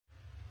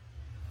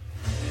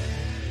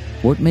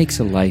What makes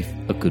a life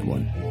a good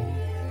one?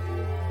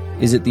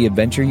 Is it the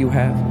adventure you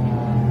have?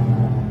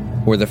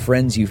 Or the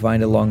friends you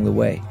find along the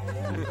way?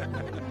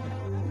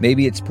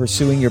 Maybe it's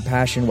pursuing your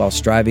passion while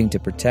striving to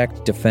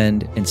protect,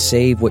 defend, and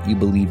save what you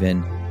believe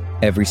in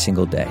every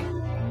single day.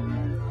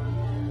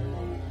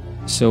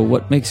 So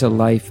what makes a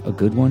life a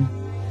good one?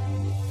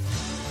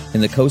 In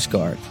the Coast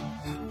Guard,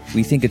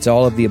 we think it's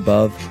all of the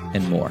above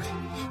and more.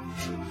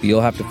 But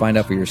you'll have to find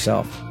out for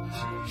yourself.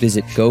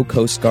 Visit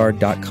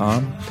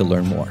gocoastguard.com to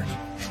learn more.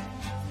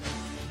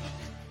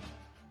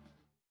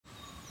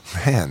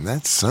 Man,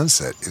 that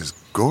sunset is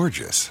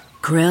gorgeous.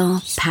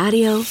 Grill,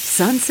 patio,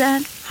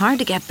 sunset. Hard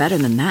to get better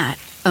than that.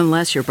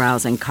 Unless you're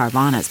browsing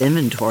Carvana's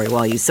inventory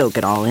while you soak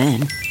it all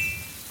in.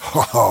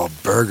 Oh,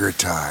 burger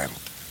time.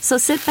 So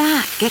sit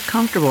back, get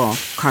comfortable.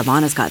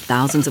 Carvana's got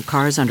thousands of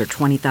cars under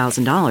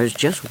 $20,000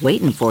 just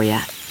waiting for you.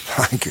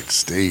 I could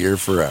stay here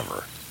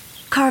forever.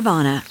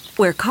 Carvana,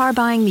 where car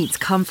buying meets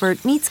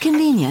comfort meets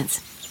convenience.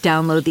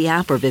 Download the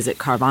app or visit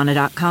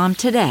Carvana.com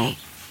today.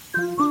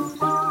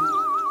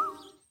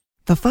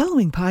 The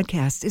following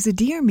podcast is a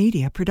Dear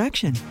Media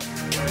production.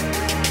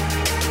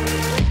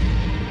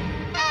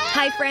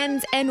 Hi,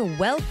 friends, and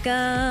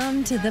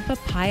welcome to the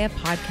Papaya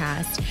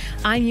Podcast.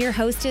 I'm your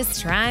hostess,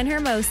 trying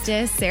her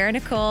mostest, Sarah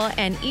Nicole,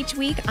 and each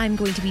week I'm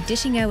going to be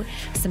dishing out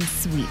some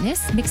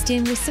sweetness mixed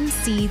in with some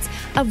seeds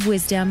of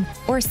wisdom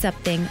or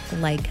something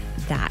like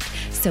that.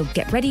 So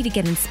get ready to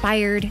get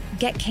inspired,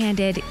 get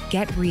candid,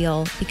 get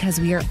real, because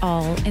we are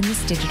all in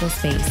this digital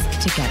space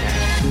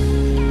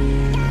together.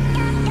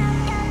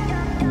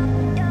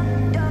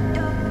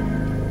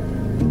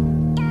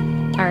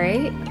 All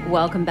right,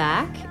 welcome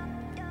back.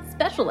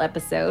 Special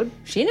episode.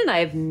 Shane and I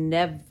have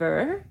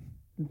never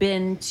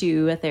been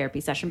to a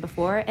therapy session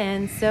before,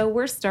 and so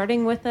we're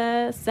starting with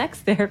a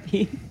sex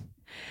therapy.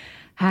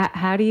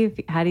 How do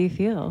you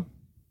feel?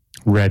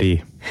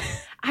 Ready.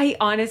 I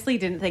honestly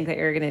didn't think that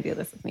you were going to do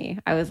this with me.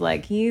 I was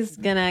like, he's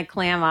going to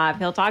clam up.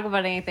 He'll talk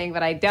about anything,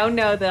 but I don't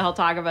know that he'll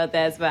talk about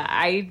this. But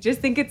I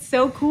just think it's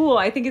so cool.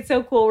 I think it's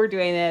so cool we're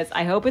doing this.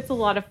 I hope it's a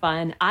lot of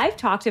fun. I've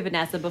talked to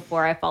Vanessa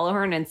before. I follow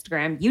her on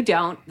Instagram. You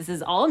don't. This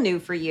is all new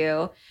for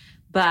you.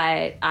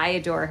 But I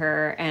adore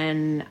her,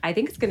 and I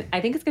think it's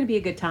gonna be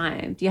a good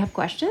time. Do you have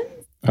questions?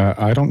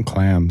 I don't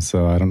clam,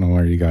 so I don't know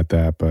where you got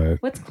that. But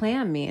What's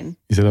clam mean?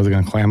 you said I was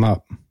going to clam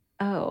up,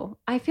 Oh,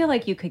 I feel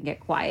like you could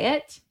get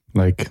quiet.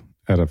 like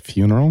at a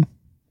funeral.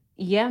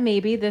 Yeah,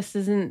 maybe this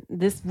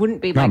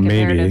wouldn't be my Not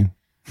comparative.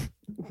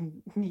 maybe.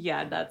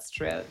 Yeah, that's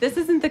true. This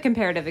isn't the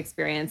comparative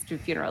experience to a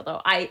funeral,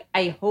 though.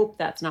 I hope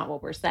that's not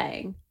what we're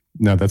saying.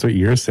 No, that's what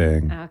you're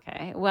saying.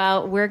 Okay.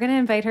 Well, we're going to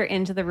invite her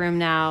into the room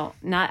now.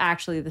 Not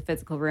actually the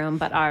physical room,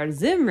 but our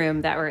Zoom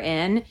room that we're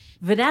in.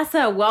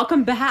 Vanessa,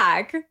 welcome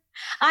back.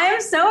 I am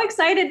so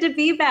excited to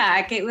be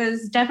back. It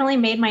was definitely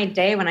made my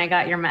day when I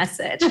got your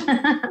message.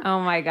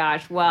 Oh my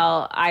gosh.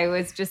 Well, I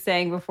was just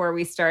saying before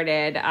we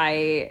started,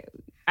 I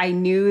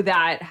knew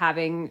that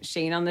having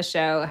Shane on the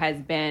show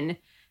has been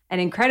an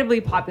incredibly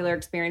popular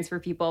experience for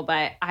people,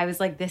 but I was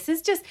like,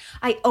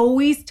 I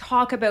always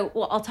talk about,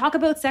 I'll talk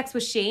about sex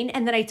with Shane,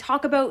 and then I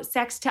talk about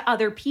sex to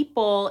other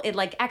people,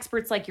 like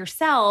experts like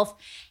yourself,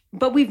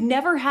 but we've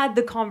never had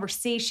the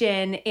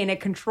conversation in a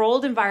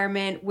controlled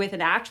environment with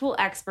an actual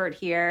expert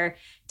here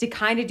to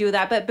kind of do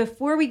that. But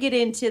before we get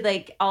into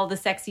like all the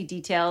sexy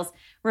details,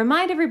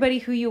 remind everybody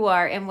who you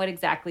are and what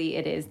exactly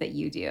it is that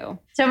you do.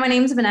 So my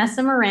name is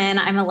Vanessa Marin.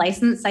 I'm a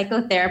licensed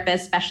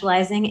psychotherapist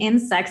specializing in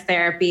sex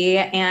therapy.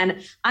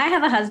 And I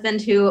have a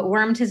husband who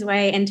wormed his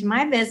way into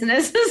my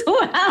business as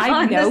well.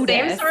 I noticed.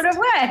 The same sort of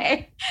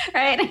way,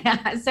 right?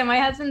 Yeah. So my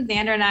husband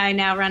Xander and I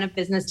now run a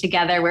business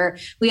together where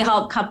we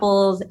help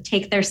couples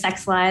take their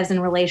sex lives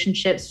and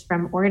relationships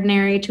from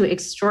ordinary to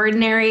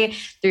extraordinary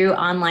through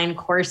online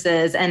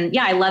courses. And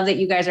yeah, I love that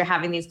you guys are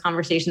having these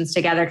conversations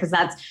together, because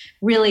that's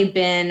really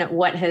been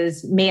what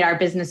has made our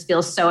business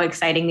feel so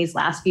exciting these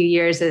last few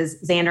years,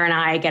 is Xander and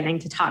I getting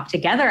to talk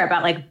together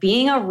about like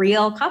being a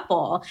real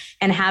couple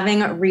and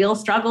having real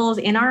struggles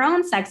in our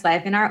own sex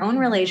life, in our own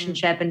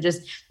relationship, and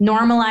just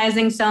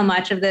normalizing so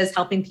much of this,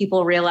 helping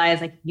people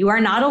realize like you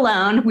are not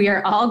alone. We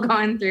are all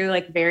going through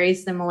like very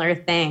similar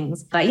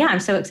things. But yeah, I'm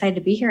so excited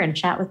to be here and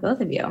chat with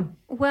both of you.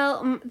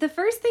 Well, the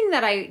first thing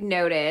that I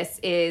notice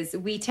is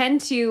we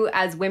tend to,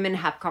 as women,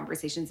 have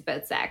conversations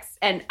about sex.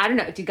 And I don't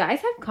know, do guys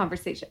have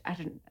conversations?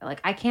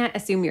 I can't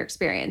assume your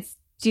experience.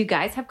 Do you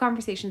guys have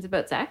conversations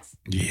about sex?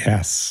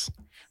 Yes.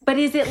 But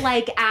is it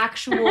like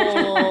actual,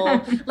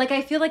 like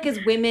I feel like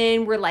as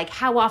women, we're like,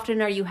 how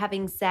often are you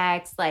having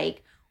sex?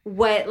 Like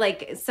what,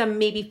 like some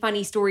maybe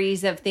funny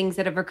stories of things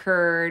that have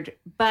occurred,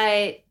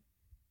 but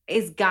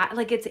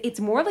it's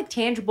more like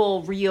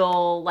tangible,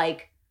 real,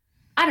 like,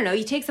 I don't know,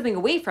 you take something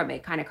away from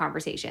it kind of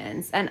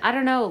conversations. And I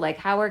don't know, like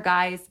how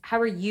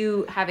are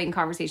you having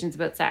conversations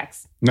about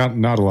sex?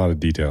 Not a lot of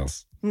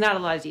details. Not a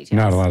lot of details.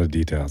 Not a lot of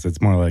details.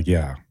 It's more like,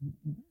 yeah,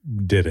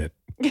 did it.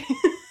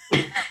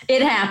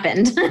 It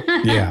happened.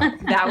 Yeah.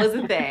 That was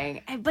a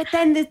thing. But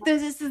then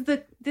this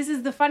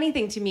is the funny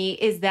thing to me,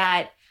 is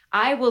that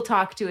I will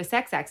talk to a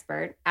sex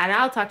expert and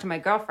I'll talk to my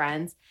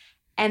girlfriends,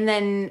 And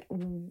then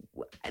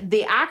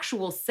the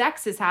actual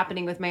sex is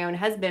happening with my own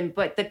husband,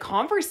 but the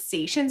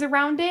conversations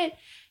around it,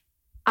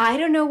 I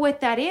don't know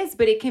what that is,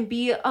 but it can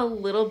be a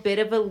little bit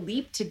of a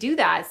leap to do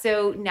that.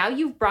 So now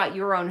you've brought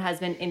your own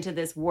husband into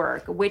this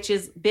work, which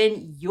has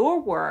been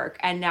your work,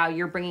 and now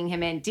you're bringing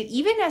him in.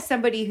 Even as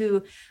somebody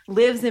who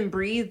lives and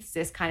breathes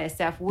this kind of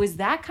stuff, was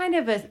that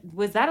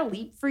a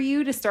leap for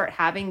you to start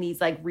having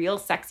these like real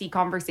sexy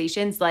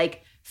conversations,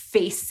 like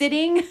face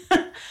sitting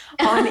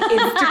on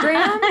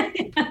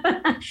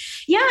Instagram?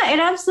 Yeah, it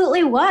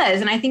absolutely was.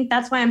 And I think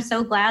that's why I'm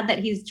so glad that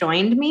he's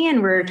joined me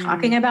and we're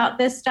talking about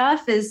this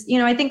stuff is,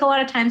 I think a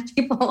lot of times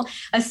people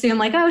assume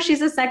like, oh,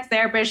 she's a sex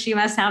therapist, she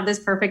must have this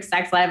perfect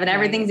sex life and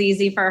everything's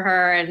easy for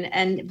her.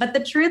 But the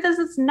truth is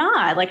it's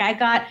not. Like I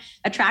got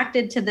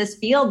attracted to this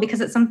field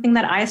because it's something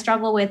that I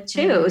struggle with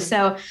too.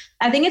 So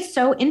I think it's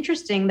so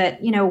interesting that,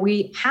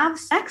 we have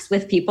sex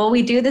with people,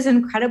 we do this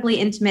incredibly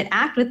intimate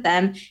act with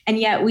them, and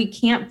yet we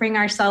can't bring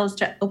ourselves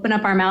to open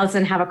up our mouths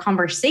and have a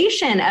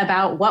conversation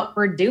about what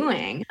we're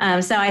doing.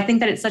 So I think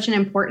that it's such an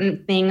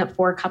important thing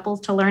for couples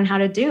to learn how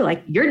to do.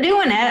 Like, you're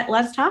doing it,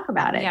 let's talk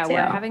about it. Yeah, too.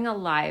 We're having a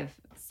live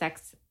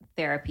sex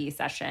therapy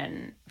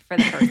session for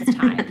the first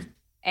time.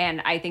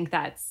 And I think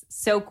that's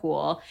so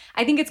cool.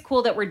 I think it's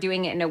cool that we're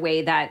doing it in a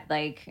way that,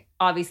 like,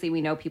 obviously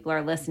we know people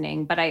are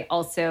listening, but I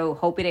also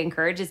hope it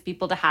encourages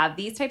people to have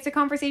these types of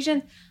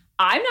conversations.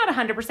 I'm not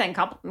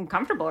 100%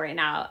 comfortable right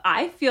now.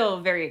 I feel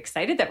very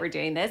excited that we're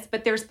doing this,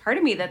 but there's part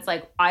of me that's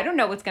like, I don't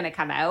know what's going to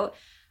come out.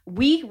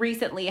 We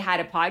recently had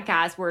a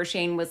podcast where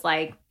Shane was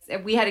like,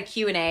 we had a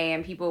Q&A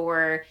and people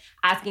were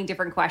asking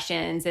different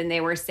questions and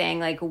they were saying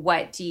like,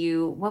 what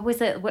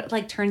was it? What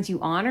like turns you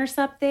on or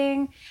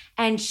something?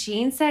 And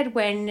Shane said,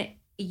 when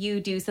you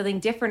do something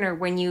different or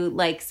when you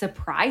like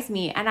surprise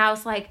me. And I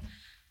was like,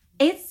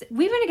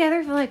 we've been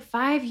together for like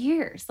 5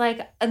 years.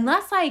 Like,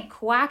 unless I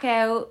quack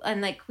out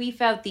and like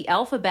queef out the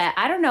alphabet,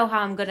 I don't know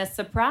how I'm going to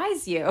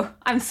surprise you.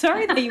 I'm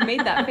sorry that you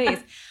made that face,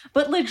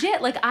 but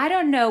legit, like, I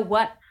don't know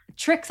what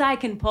tricks I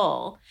can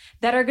pull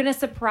that are going to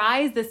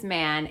surprise this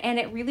man. And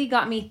it really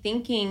got me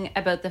thinking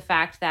about the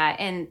fact that,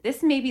 and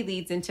this maybe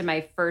leads into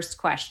my first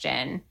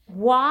question,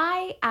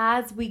 why,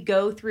 as we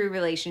go through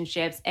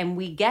relationships and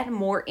we get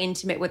more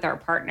intimate with our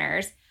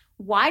partners,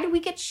 why do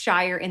we get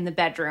shyer in the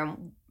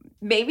bedroom?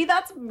 Maybe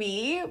that's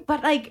me,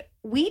 but like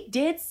we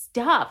did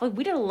stuff. Like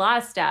we did a lot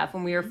of stuff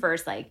when we were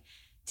first like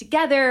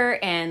together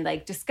and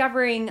like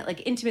discovering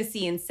like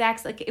intimacy and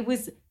sex. Like it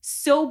was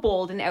so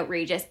bold and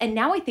outrageous. And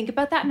now I think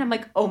about that and I'm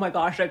like, oh my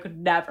gosh, I could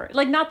never.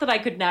 Like, not that I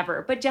could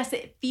never, but just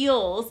it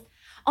feels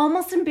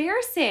almost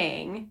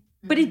embarrassing.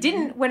 But it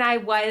didn't when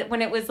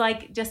it was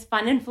like just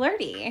fun and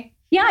flirty.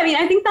 Yeah, I mean,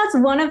 I think that's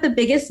one of the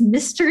biggest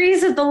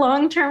mysteries of the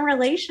long-term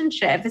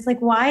relationship. It's like,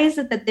 why is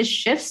it that this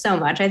shifts so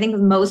much? I think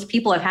most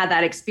people have had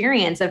that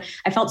experience of,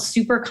 I felt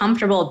super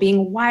comfortable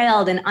being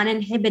wild and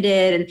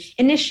uninhibited and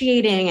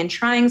initiating and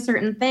trying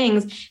certain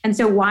things. And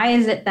so why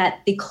is it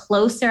that the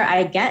closer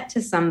I get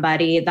to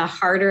somebody, the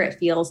harder it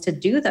feels to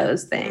do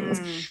those things?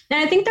 And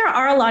I think there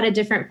are a lot of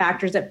different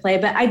factors at play,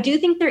 but I do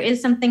think there is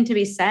something to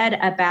be said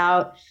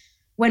about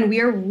when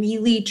we're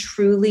really,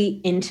 truly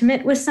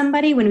intimate with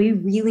somebody, when we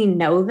really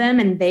know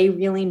them and they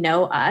really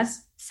know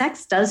us,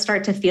 sex does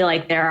start to feel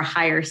like there are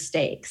higher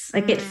stakes.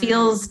 Like it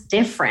feels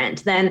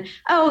different than,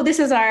 oh, this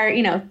is our,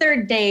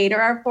 third date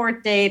or our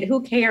fourth date.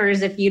 Who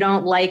cares if you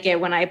don't like it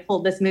when I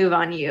pulled this move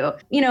on you?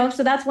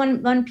 So that's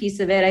one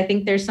piece of it. I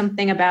think there's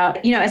something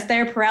about,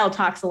 Esther Perel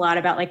talks a lot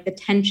about like the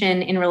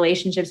tension in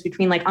relationships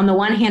between like, on the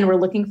one hand, we're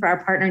looking for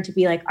our partner to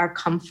be like our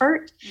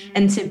comfort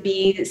and to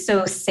be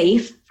so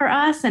safe for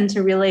us and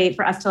to really,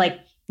 for us to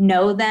like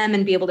know them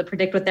and be able to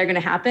predict what they're going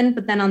to happen.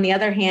 But then on the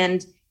other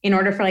hand, in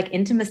order for like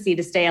intimacy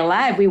to stay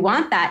alive, we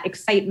want that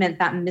excitement,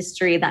 that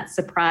mystery, that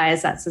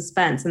surprise, that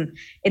suspense. And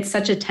it's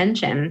such a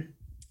tension.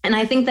 And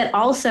I think that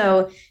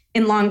also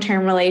in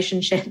long-term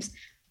relationships,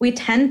 we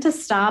tend to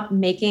stop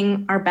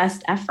making our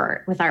best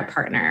effort with our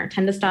partner,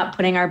 tend to stop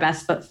putting our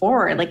best foot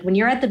forward. Like when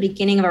you're at the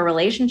beginning of a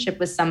relationship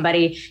with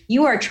somebody,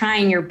 you are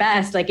trying your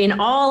best, like in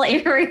all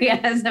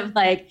areas of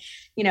like,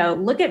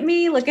 look at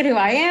me, look at who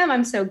I am.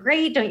 I'm so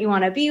great. Don't you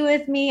want to be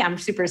with me? I'm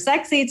super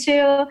sexy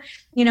too.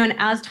 And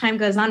as time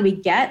goes on, we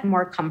get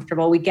more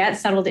comfortable. We get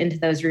settled into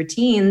those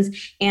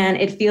routines and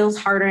it feels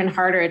harder and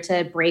harder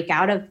to break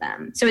out of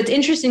them. So it's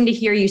interesting to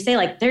hear you say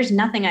like, there's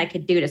nothing I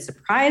could do to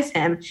surprise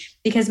him,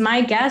 because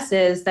my guess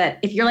is that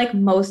if you're like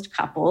most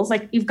couples,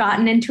 like you've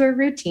gotten into a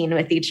routine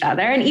with each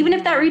other. And even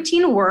if that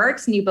routine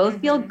works and you both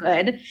feel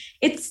good,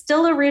 it's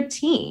still a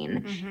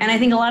routine. And I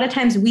think a lot of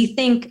times we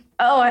think,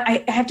 oh,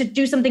 I have to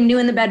do something new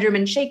in the bedroom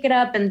and shake it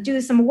up and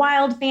do some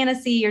wild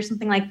fantasy or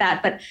something like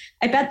that. But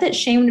I bet that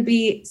Shane would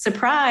be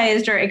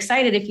surprised or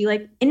excited if you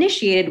like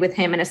initiated with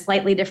him in a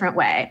slightly different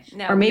way.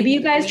 No, or maybe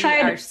you guys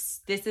tried.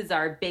 This is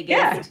our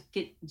biggest,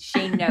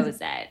 Shane knows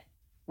it.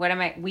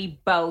 We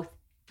both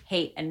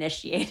hate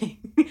initiating.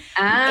 It's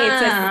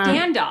a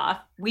standoff.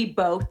 We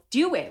both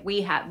do it.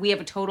 We have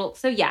a total.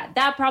 So yeah,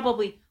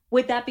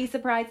 would that be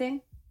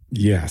surprising?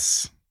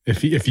 Yes.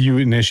 If you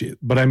initiate,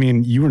 but I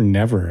mean, you were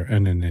never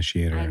an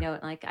initiator. I know,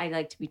 like I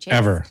like to be chased.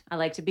 Ever. I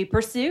like to be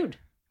pursued.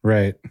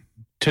 Right.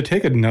 To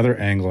take another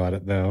angle at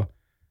it, though,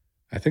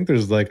 I think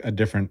there's like a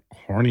different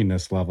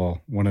horniness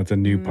level when it's a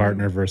new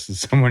partner versus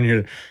someone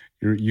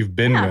you've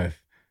been with,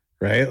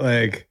 right?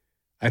 Like,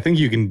 I think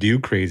you can do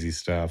crazy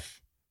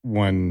stuff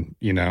when,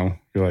 you know,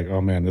 you're like, oh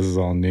man, this is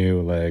all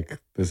new. Like,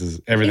 this is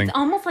everything. It's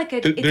almost like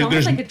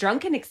a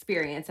drunken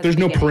experience. There's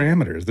no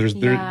parameters. There's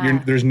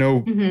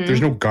no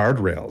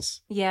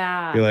guardrails.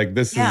 Yeah. You're like,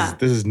 this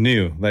is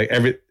new. Like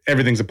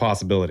everything's a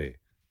possibility.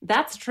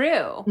 That's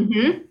true.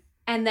 Mm-hmm.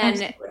 And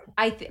then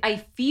Absolutely. I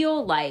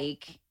feel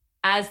like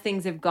as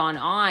things have gone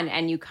on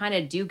and you kind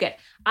of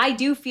I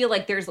do feel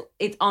like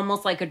it's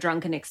almost like a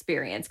drunken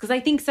experience. Because I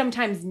think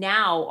sometimes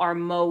now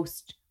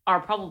our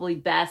probably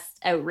best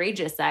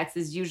outrageous sex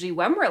is usually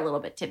when we're a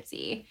little bit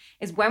tipsy,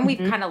 is when we've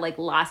kind of like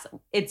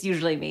it's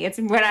usually me. It's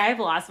when I've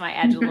lost my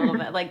edge a little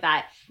bit, like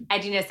that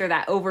edginess or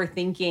that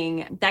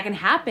overthinking that can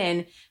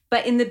happen.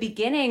 But in the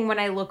beginning, when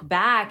I look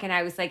back and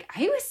I was like,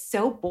 I was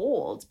so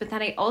bold. But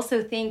then I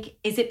also think,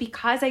 is it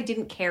because I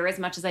didn't care as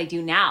much as I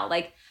do now?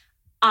 Like,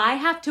 I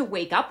have to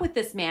wake up with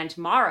this man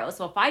tomorrow.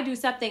 So if I do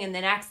something and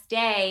the next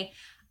day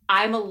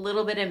I'm a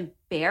little bit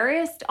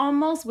embarrassed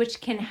almost, which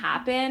can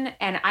happen.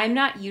 And I'm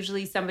not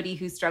usually somebody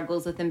who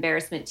struggles with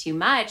embarrassment too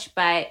much,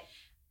 but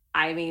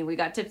I mean, we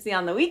got tipsy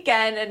on the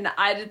weekend and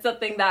I did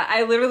something that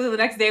I literally the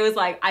next day was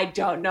like, I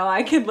don't know,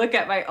 I can look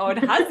at my own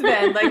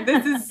husband. Like,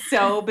 this is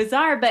so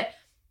bizarre. But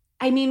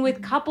I mean,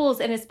 with couples,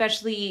 and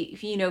especially,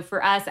 you know,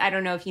 for us, I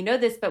don't know if you know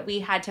this, but we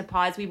had to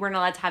pause. We weren't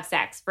allowed to have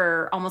sex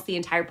for almost the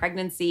entire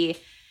pregnancy.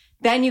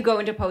 Then you go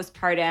into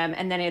postpartum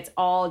and then it's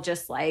all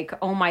just like,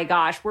 oh my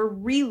gosh, we're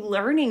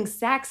relearning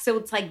sex. So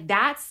it's like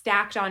that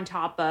stacked on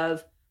top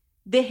of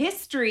the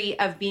history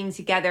of being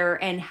together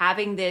and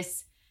having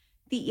these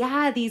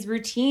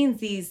routines,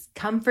 these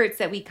comforts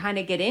that we kind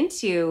of get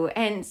into.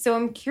 And so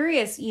I'm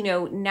curious, you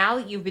know, now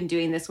that you've been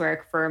doing this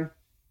work for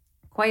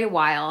quite a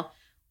while,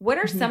 what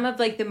are some of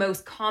like the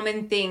most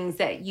common things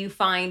that you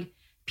find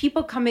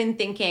people come in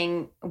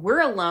thinking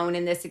we're alone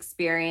in this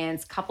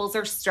experience, couples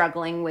are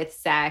struggling with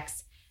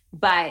sex,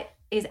 but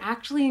is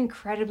actually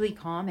incredibly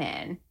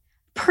common?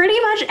 Pretty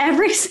much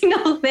every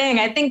single thing.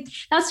 I think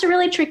that's the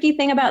really tricky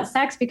thing about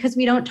sex because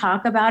we don't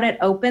talk about it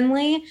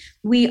openly.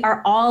 We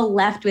are all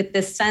left with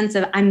this sense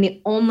of I'm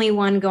the only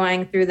one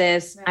going through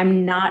this. Right.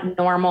 I'm not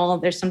normal.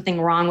 There's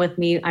something wrong with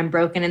me. I'm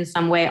broken in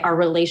some way. Our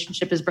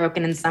relationship is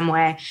broken in some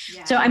way.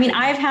 Yeah. So, I mean,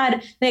 I've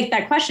had like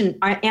that question,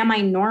 am I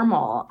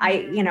normal?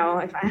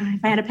 If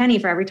I had a penny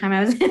for every time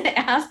I was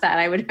asked that,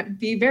 I would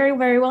be very,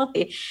 very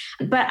wealthy.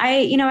 But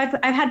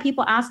I've had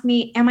people ask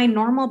me, am I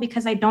normal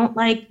because I don't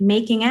like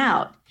making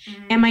out?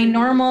 Am I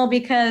normal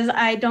because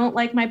I don't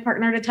like my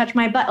partner to touch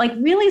my butt? Like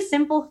really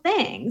simple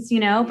things,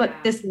 but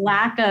this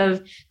lack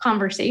of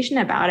conversation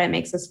about it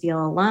makes us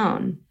feel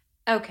alone.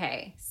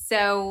 Okay.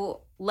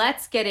 So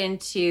let's get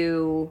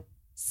into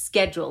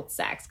scheduled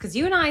sex because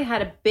you and I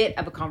had a bit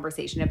of a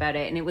conversation about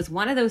it. And it was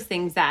one of those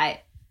things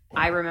that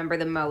I remember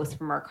the most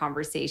from our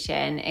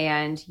conversation.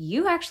 And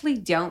you actually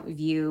don't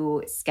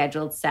view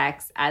scheduled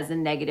sex as a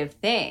negative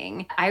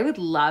thing. I would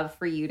love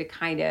for you to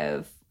kind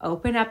of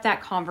open up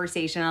that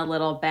conversation a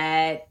little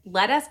bit.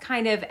 Let us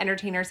kind of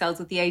entertain ourselves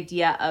with the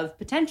idea of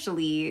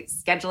potentially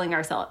scheduling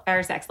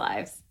our sex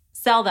lives.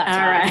 Sell that to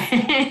us.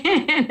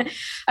 Right.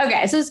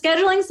 Okay. So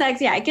scheduling sex,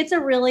 it gets a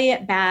really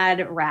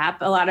bad rap.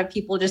 A lot of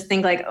people just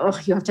think like, oh,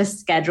 you have to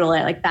schedule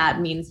it. Like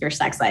that means your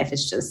sex life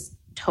is just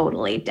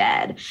totally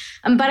dead.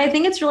 But I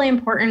think it's really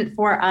important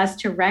for us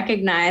to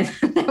recognize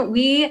that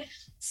we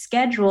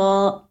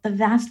schedule the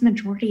vast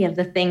majority of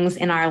the things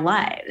in our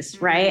lives,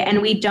 right?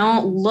 And we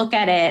don't look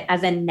at it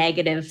as a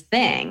negative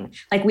thing.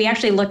 Like we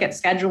actually look at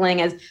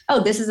scheduling as,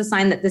 oh, this is a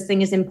sign that this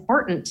thing is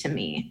important to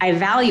me. I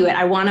value it.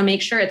 I want to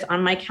make sure it's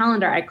on my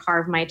calendar. I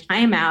carve my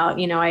time out.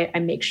 I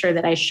make sure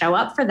that I show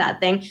up for that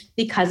thing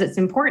because it's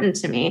important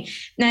to me.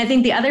 And I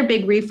think the other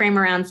big reframe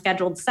around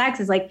scheduled sex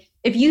is like,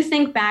 if you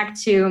think back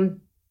to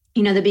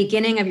the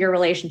beginning of your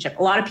relationship,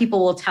 a lot of people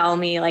will tell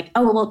me like,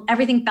 oh, well,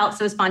 everything felt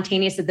so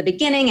spontaneous at the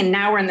beginning. And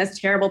now we're in this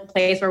terrible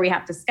place where we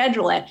have to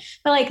schedule it.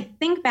 But like,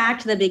 think back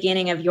to the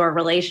beginning of your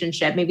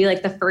relationship, maybe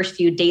like the first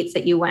few dates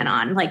that you went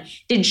on. Like,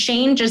 did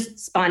Shane just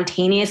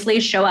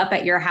spontaneously show up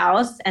at your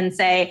house and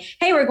say,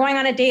 hey, we're going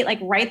on a date, like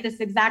right this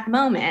exact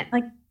moment?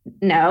 Like,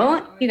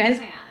 no, you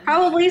guys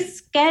probably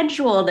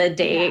scheduled a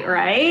date,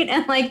 right?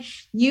 And like,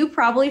 you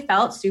probably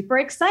felt super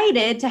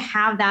excited to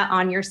have that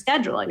on your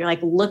schedule. You're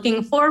like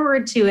looking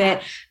forward to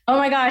it. Oh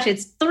my gosh,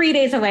 it's 3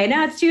 days away.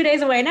 Now it's 2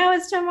 days away. Now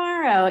it's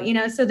tomorrow.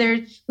 So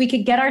we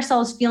could get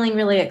ourselves feeling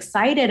really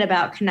excited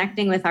about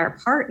connecting with our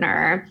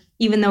partner,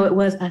 even though it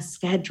was a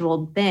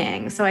scheduled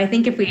thing. So I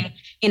think if we,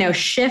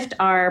 shift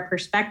our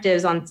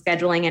perspectives on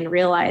scheduling and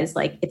realize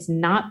like, it's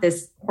not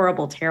this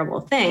horrible, terrible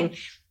thing.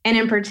 And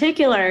in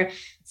particular,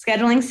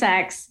 scheduling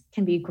sex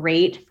can be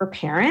great for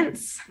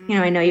parents. You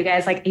know, I know you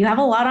guys, like, you have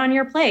a lot on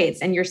your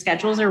plates and your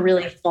schedules are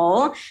really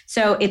full.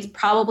 So it's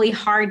probably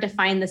hard to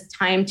find this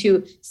time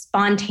to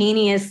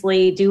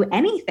spontaneously do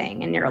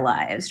anything in your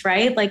lives,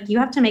 right? Like, you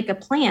have to make a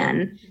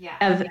plan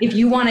of if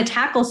you want to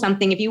tackle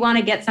something, if you want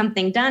to get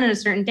something done in a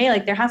certain day,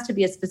 like, there has to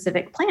be a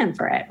specific plan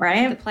for it,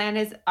 right? The plan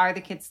is, are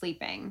the kids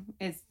sleeping?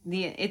 It's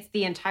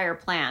the entire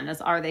plan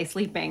is, are they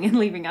sleeping and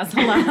leaving us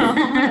alone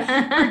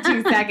for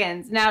 2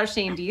 seconds? Now,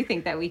 Shane, do you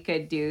think that we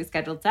could do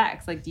scheduled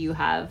sex? Like, do you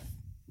have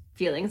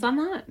feelings on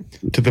that?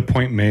 To the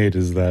point made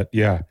is that,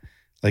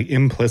 like,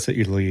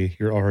 implicitly,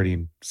 you're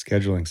already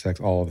scheduling sex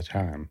all the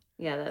time.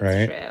 Yeah, that's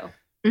right? true.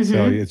 Mm-hmm.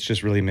 So it's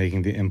just really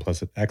making the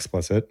implicit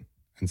explicit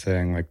and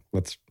saying, like,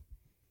 let's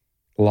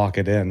lock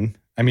it in.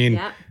 I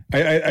mean,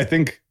 I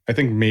think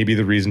maybe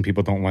the reason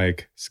people don't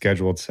like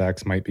scheduled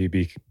sex might be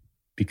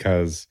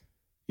because,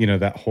 you know,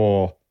 that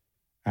whole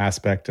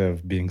aspect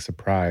of being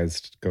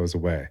surprised goes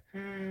away.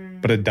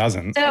 But it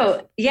doesn't.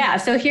 So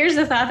here's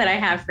the thought that I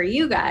have for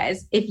you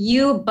guys. If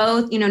you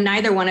both, you know,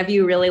 neither one of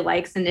you really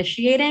likes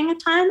initiating a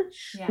ton,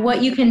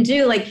 what you can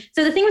do, like,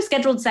 so the thing with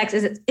scheduled sex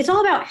is it's all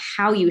about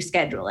how you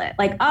schedule it.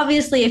 Like,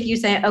 obviously, if you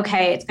say,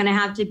 okay, it's going to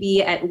have to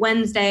be at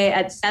Wednesday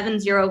at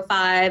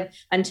 7:05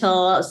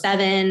 until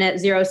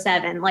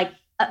 7:07, like,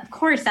 of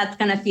course, that's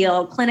going to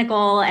feel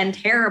clinical and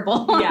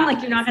terrible. Yeah,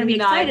 like, you're not going to be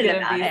excited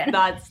about it.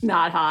 That's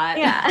not hot.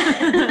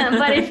 Yeah.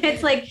 But if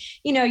it's like,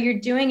 you know, you're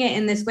doing it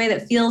in this way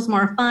that feels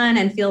more fun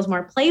and feels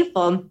more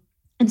playful.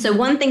 And so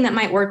one thing that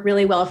might work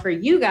really well for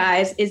you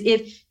guys is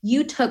if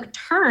you took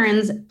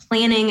turns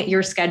planning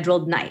your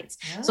scheduled nights.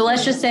 Oh. So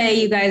let's just say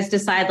you guys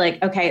decide,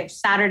 like, okay,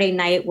 Saturday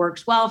night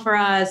works well for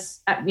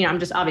us. You know, I'm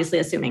just obviously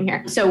assuming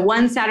here. So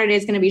one Saturday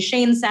is going to be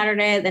Shane's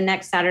Saturday. The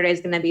next Saturday is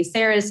going to be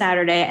Sarah's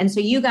Saturday. And so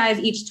you guys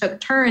each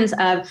took turns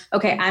of,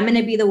 okay, I'm going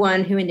to be the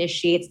one who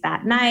initiates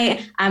that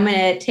night. I'm going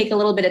to take a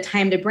little bit of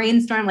time to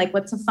brainstorm, like,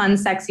 what's a fun,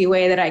 sexy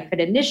way that I could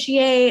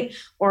initiate?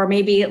 Or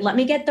maybe let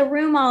me get the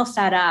room all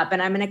set up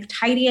and I'm going to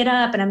tidy it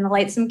up and I'm going to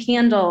light some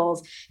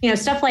candles, you know,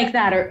 stuff like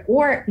that.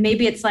 Or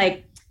maybe it's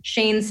like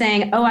Shane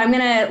saying, oh, I'm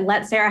going to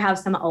let Sarah have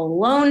some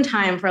alone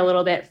time for a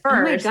little bit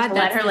first. Oh my God, to that's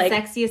let her, the like,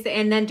 sexiest.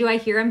 And then do I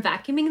hear him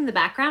vacuuming in the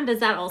background? Does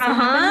that also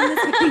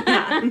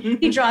happen? Yeah.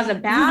 He draws a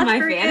bath my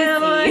for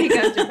fantasy. you. He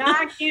goes to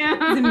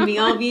vacuum. The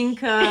meal being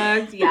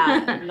cooked.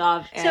 Yeah,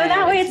 love it. So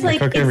that way it's like,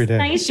 cook every day.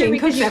 nice Shane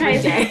because cooks you every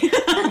guys, day. you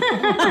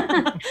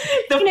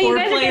know, you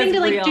guys are getting to,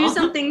 like, do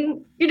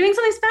something. You're doing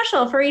something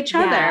special for each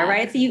other,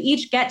 right? So you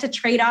each get to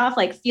trade off,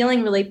 like,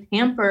 feeling really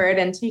pampered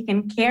and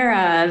taken care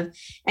of.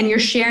 And you're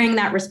sharing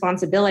that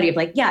responsibility of,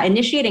 like,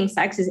 initiating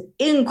sex is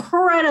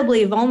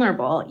incredibly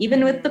vulnerable,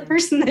 even with the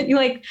person that you,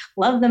 like,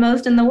 love the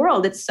most in the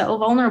world. It's so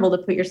vulnerable to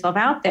put yourself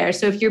out there.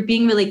 So if you're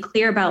being really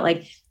clear about,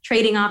 like,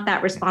 trading off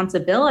that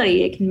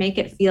responsibility, it can make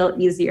it feel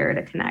easier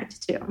to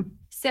connect to.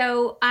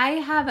 So I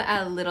have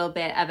a little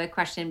bit of a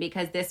question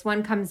because this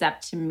one comes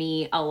up to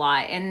me a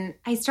lot and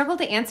I struggle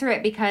to answer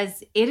it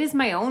because it is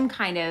my own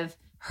kind of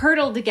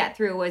hurdle to get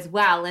through as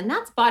well. And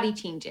that's body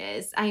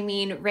changes. I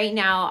mean, right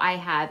now I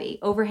have a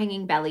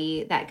overhanging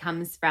belly that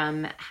comes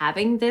from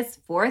having this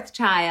 4th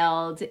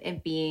child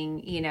and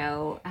being, you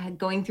know,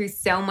 going through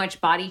so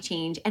much body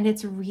change. And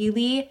it's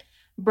really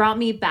brought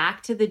me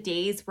back to the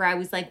days where I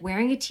was, like,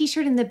 wearing a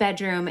t-shirt in the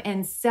bedroom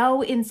and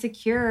so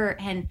insecure.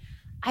 And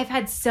I've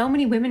had so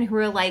many women who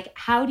are like,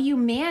 how do you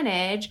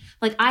manage?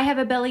 Like, I have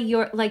a belly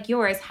like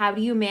yours. How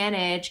do you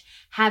manage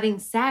having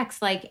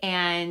sex, like,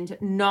 and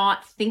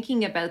not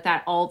thinking about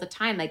that all the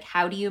time? Like,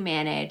 how do you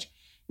manage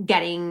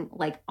getting,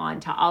 like, on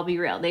top? I'll be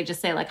real. They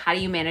just say, like, how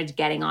do you manage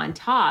getting on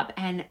top?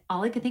 And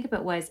all I could think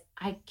about was,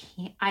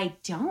 I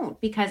don't,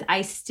 because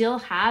I still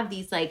have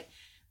these, like,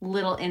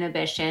 little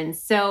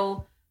inhibitions.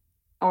 So,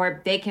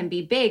 or they can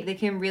be big, they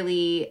can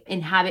really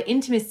inhabit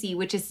intimacy,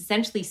 which is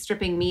essentially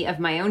stripping me of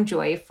my own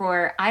joy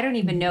for I don't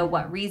even know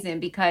what reason,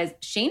 because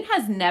Shane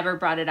has never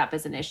brought it up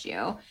as an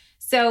issue.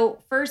 So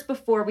first,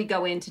 before we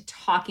go into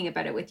talking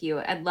about it with you,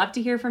 I'd love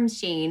to hear from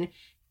Shane,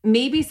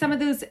 maybe some of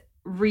those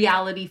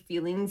reality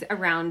feelings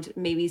around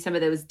maybe some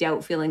of those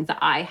doubt feelings that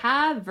I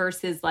have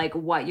versus, like,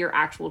 what your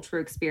actual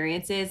true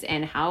experience is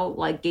and how,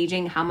 like,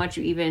 gauging how much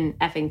you even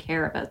effing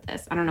care about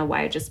this. I don't know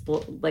why I just,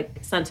 like,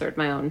 censored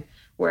my own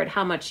word,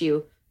 how much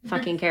you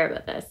fucking care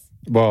about this.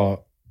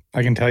 Well,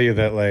 I can tell you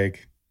that,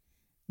 like,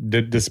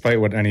 despite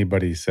what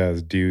anybody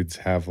says, dudes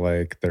have,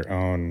 like, their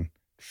own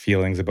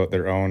feelings about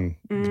their own,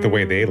 the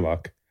way they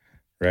look,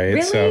 right?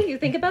 Really? So, you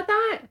think about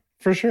that?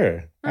 For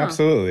sure. Oh.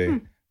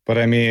 Absolutely. But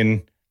I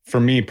mean, for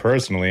me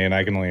personally, and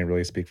I can only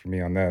really speak for me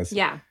on this.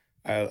 Yeah.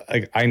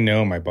 I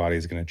know my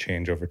body's going to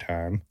change over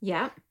time.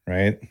 Yeah.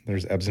 Right?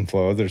 There's ebbs and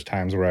flows. There's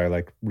times where I,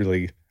 like,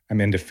 really,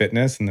 I'm into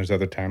fitness, and there's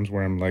other times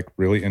where I'm, like,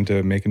 really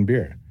into making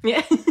beer.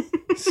 Yeah.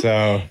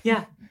 So,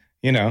 yeah,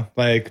 you know,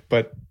 like,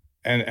 but,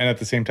 and at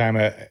the same time,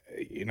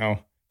 you know,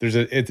 there's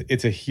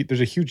a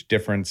huge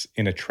difference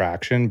in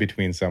attraction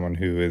between someone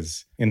who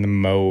is in the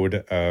mode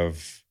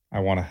of, I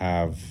want to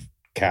have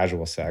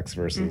casual sex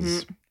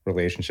versus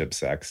relationship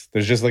sex.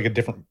 There's just, like, a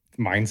different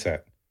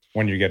mindset.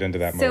 when you get into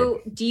that mode.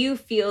 So do you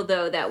feel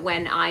though that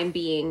when I'm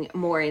being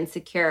more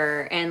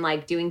insecure and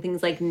like doing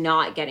things like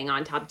not getting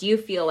on top, do you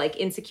feel like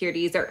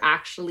insecurities are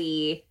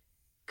actually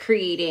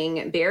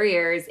creating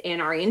barriers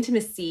in our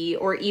intimacy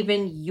or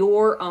even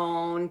your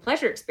own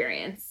pleasure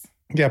experience?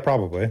 Yeah,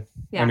 probably.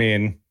 Yeah. I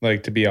mean,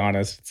 like, to be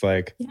honest, it's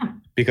like,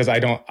 because I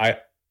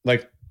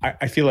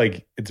feel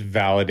like it's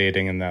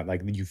validating in that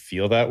like you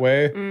feel that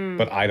way,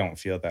 but I don't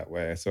feel that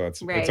way. So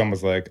it's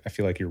almost like, I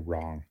feel like you're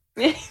wrong.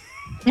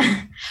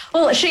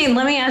 Well, Shane,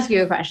 let me ask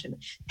you a question.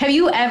 Have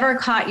you ever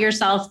caught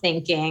yourself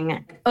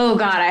thinking, oh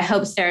God, I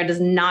hope Sarah does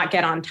not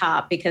get on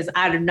top because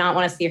I do not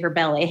want to see her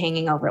belly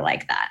hanging over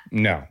like that?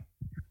 No,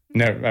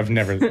 I've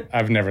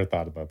never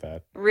thought about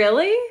that.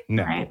 Really?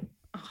 No. Right.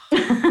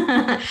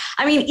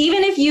 I mean,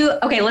 even if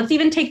let's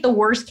even take the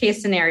worst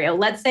case scenario.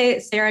 Let's say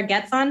Sarah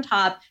gets on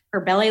top, her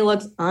belly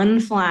looks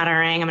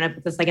unflattering. I'm going to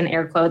put this like in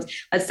air quotes.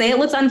 Let's say it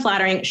looks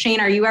unflattering. Shane,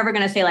 are you ever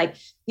going to say like,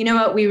 you know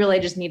what, we really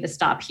just need to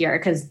stop here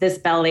because this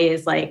belly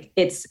is like,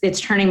 it's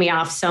turning me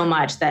off so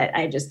much that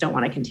I just don't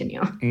want to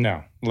continue?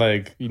 No,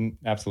 like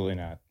absolutely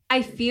not.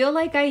 I feel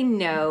like I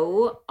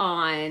know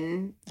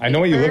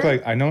what you look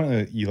like. I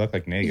know you look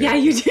like naked. Yeah,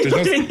 you do.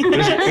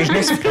 There's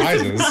no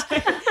surprises.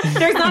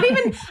 There's not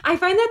even, I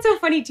find that so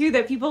funny too,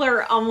 that people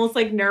are almost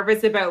like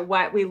nervous about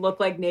what we look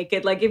like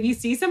naked. Like if you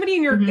see somebody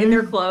in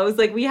their clothes,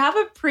 like we have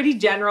a pretty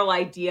general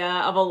idea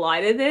of a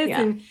lot of this.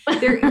 Yeah. And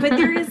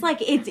there is like,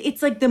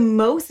 it's like the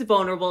most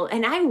vulnerable.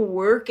 And I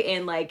work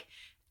in like,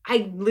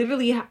 I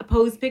literally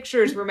post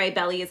pictures where my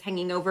belly is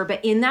hanging over.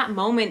 But in that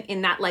moment,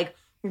 in that like,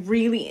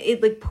 really,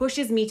 it like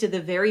pushes me to the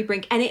very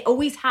brink, and it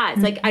always has.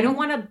 Like I don't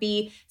want to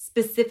be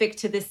specific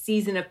to this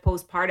season of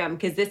postpartum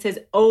because this has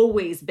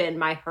always been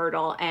my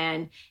hurdle,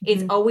 and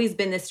it's always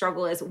been the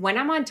struggle is when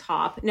I'm on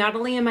top, not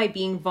only am I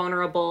being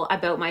vulnerable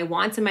about my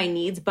wants and my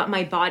needs, but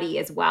my body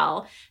as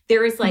well.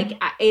 There is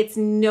like it's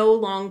no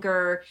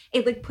longer,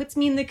 it like puts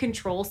me in the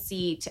control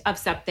seat of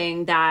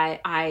something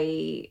that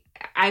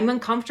I'm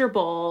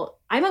uncomfortable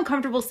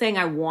saying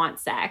I want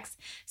sex.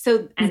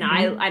 So, and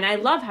I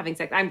love having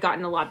sex. I've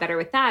gotten a lot better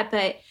with that,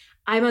 but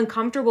I'm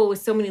uncomfortable with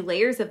so many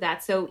layers of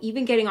that. So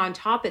even getting on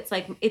top, it's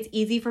like, it's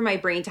easy for my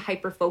brain to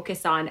hyper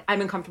focus on,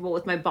 I'm uncomfortable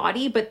with my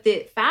body. But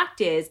the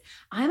fact is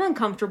I'm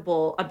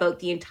uncomfortable about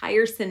the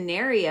entire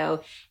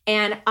scenario.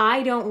 And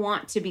I don't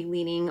want to be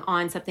leaning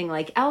on something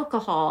like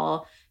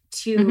alcohol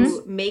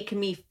to make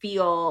me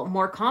feel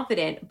more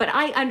confident. But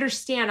I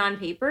understand on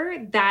paper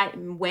that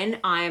when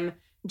I'm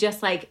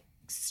just like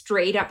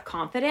straight up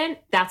confident,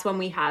 that's when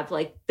we have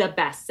like the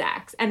best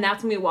sex. And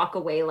that's when we walk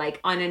away like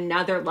on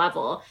another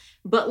level.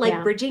 But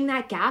like bridging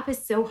that gap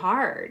is so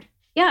hard.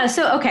 Yeah.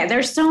 So, okay.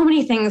 There's so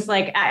many things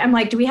like, I'm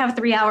like, do we have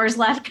 3 hours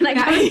left? Can I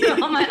go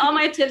through all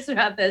my tips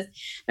about this?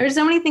 There's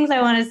so many things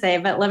I want to say,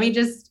 but let me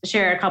just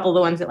share a couple of the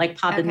ones that like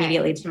pop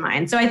immediately to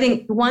mind. So I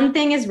think one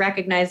thing is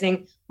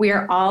recognizing we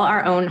are all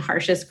our own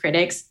harshest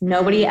critics.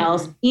 Nobody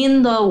else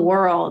in the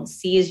world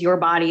sees your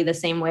body the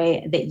same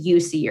way that you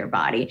see your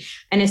body.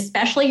 And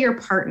especially your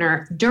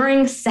partner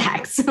during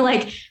sex,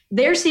 like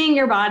they're seeing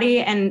your body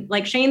and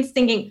like Shane's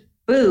thinking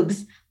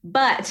boobs,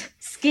 butt,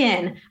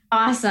 skin,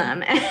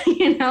 awesome.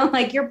 You know,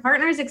 like your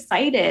partner is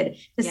excited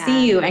to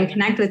see you and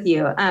connect with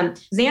you.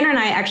 Xander and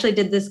I actually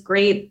did this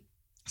great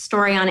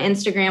story on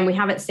Instagram. We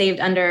have it saved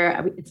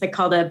under, it's like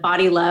called a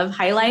body love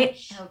highlight,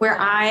 where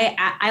I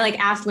like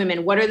asked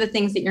women, what are the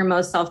things that you're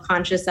most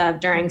self-conscious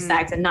of during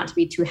sex, and not to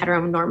be too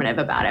heteronormative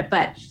about it,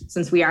 but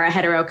since we are a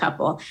hetero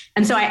couple.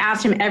 And so I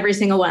asked him every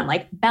single one,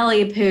 like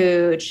belly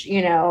pooch,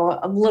 you know,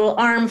 a little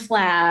arm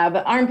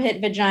flab,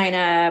 armpit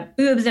vagina,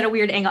 boobs at a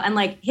weird angle. And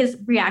like his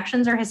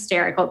reactions are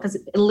hysterical because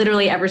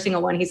literally every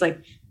single one, he's like,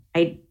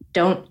 I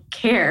don't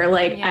care.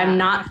 Like, I'm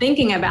not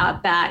thinking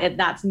about that.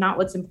 That's not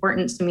what's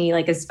important to me,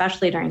 like,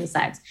 especially during the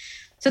sex.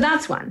 So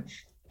that's one.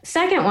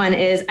 Second one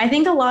is, I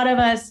think a lot of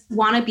us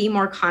want to be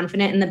more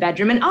confident in the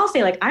bedroom. And I'll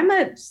say, like, I'm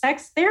a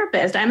sex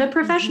therapist, I'm a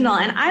professional,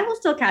 and I will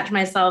still catch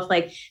myself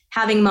like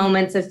having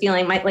moments of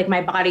feeling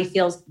my body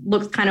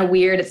looks kind of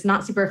weird. It's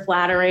not super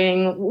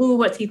flattering. Ooh,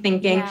 what's he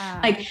thinking?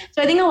 Like,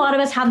 so I think a lot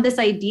of us have this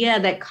idea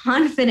that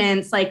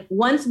confidence, like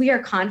once we are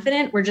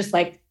confident, we're just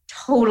like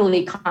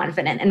totally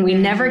confident and we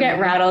never get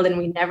rattled and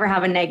we never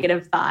have a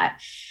negative thought.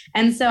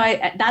 And so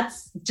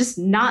that's just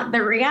not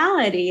the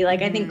reality.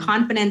 Like, I think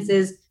confidence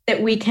is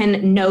that we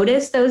can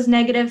notice those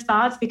negative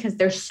thoughts because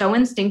they're so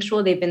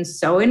instinctual. They've been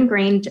so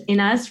ingrained in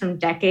us from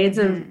decades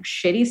of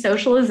shitty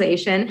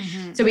socialization.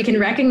 So we can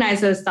recognize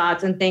those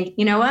thoughts and think,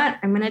 you know what,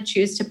 I'm going to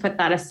choose to put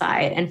that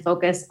aside and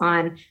focus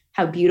on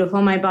how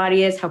beautiful my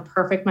body is, how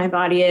perfect my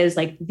body is,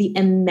 like the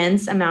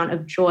immense amount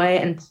of joy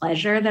and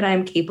pleasure that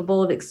I'm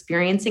capable of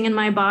experiencing in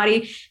my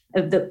body,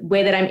 of the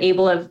way that I'm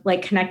able of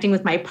like connecting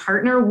with my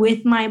partner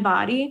with my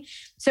body.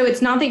 So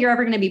it's not that you're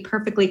ever going to be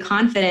perfectly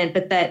confident,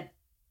 but that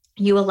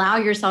you allow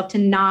yourself to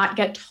not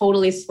get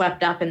totally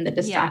swept up in the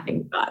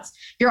distracting thoughts.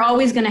 You're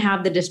always going to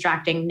have the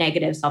distracting,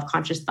 negative,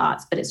 self-conscious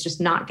thoughts, but it's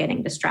just not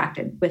getting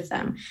distracted with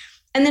them.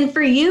 And then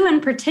for you in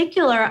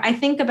particular, I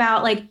think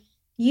about like,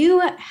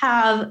 you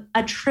have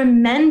a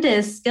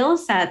tremendous skill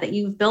set that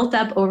you've built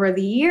up over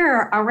the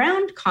year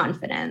around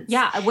confidence.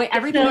 Yeah.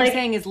 Everything you're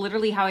saying is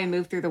literally how I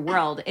move through the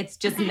world. It's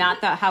just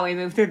not how I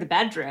move through the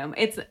bedroom.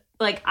 It's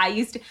like I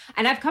used to,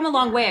 and I've come a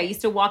long way. I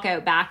used to walk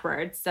out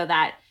backwards so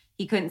that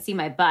he couldn't see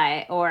my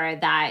butt, or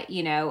that,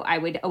 I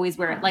would always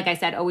wear, like I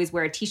said, always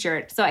wear a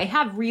t-shirt. So I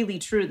have really,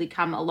 truly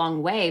come a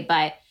long way,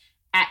 but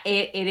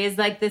it is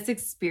like this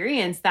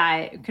experience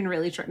that can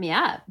really trip me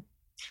up.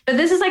 But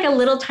this is like a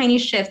little tiny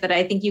shift that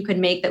I think you could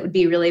make that would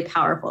be really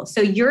powerful.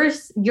 So you're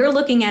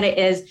looking at it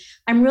as,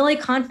 I'm really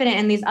confident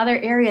in these other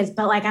areas,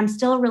 but like I'm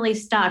still really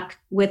stuck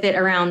with it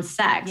around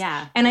sex.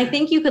 Yeah. And I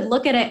think you could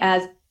look at it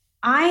as,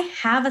 I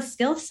have a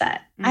skill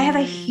set. I have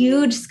a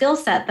huge skill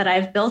set that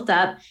I've built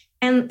up.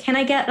 And can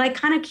I get like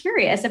kind of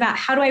curious about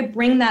how do I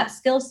bring that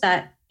skill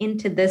set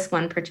into this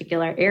one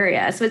particular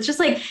area? So it's just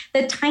like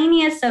the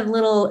tiniest of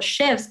little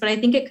shifts, but I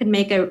think it could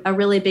make a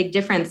really big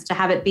difference to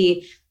have it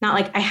be not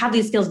like I have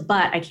these skills,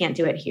 but I can't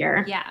do it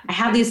here. Yeah. I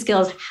have these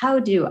skills. How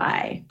do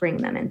I bring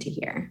them into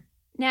here?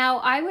 Now,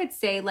 I would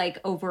say like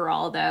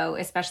overall though,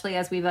 especially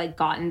as we've like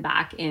gotten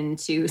back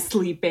into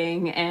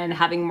sleeping and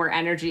having more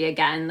energy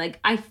again, like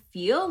I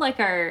feel like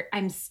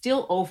I'm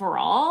still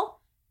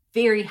overall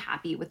very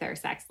happy with our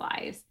sex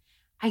lives.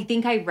 I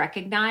think I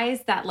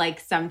recognize that like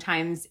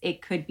sometimes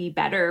it could be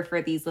better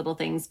for these little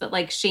things, but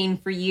like Shane,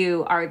 for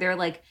you, are there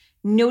like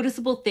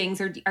noticeable things,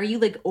 or are you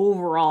like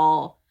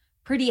overall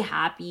pretty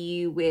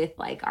happy with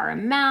like our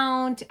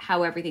amount,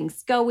 how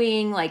everything's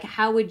going? Like,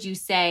 how would you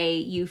say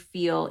you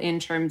feel in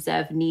terms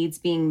of needs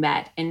being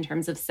met in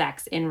terms of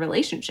sex in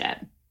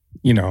relationship?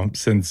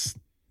 Since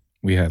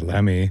we had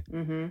Lemmy,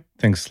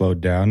 things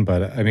slowed down,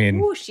 but I mean...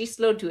 Ooh, she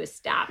slowed to a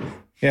stop.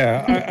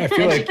 Yeah, I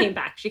feel like...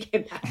 She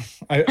came back.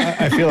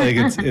 I feel like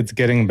it's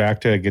getting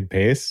back to a good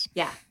pace.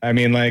 Yeah. I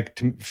mean, like,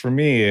 for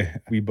me,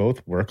 we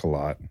both work a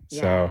lot.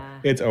 So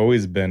it's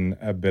always been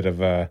a bit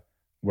of a,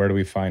 where do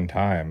we find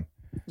time?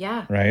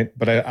 Yeah. Right?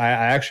 But I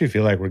actually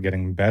feel like we're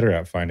getting better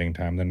at finding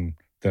time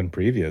than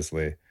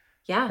previously.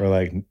 Yeah.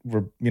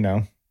 We're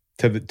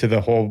to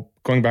the whole,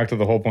 going back to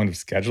the whole point of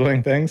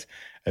scheduling things,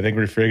 I think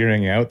we're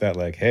figuring out that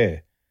like,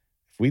 hey,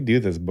 if we do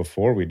this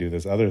before we do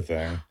this other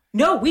thing.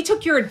 No, we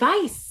took your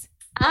advice.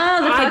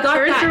 Oh, the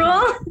first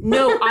rule?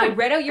 No, I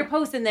read out your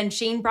post and then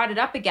Shane brought it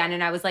up again.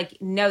 And I was like,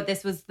 no,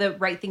 this was the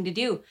right thing to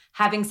do.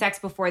 Having sex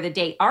before the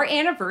date. Our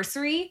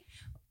anniversary,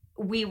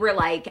 we were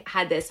like,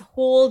 had this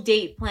whole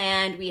date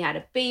planned. We had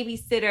a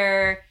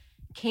babysitter,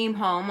 came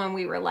home, and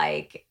we were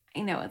like, I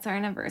know it's our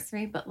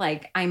anniversary, but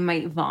like I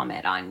might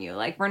vomit on you.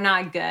 Like we're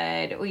not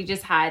good. We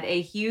just had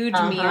a huge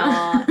meal.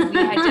 We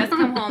had just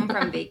come home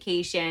from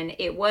vacation.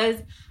 It was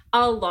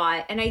a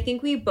lot. And I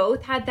think we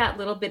both had that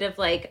little bit of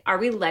like, are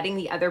we letting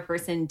the other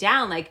person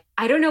down? Like,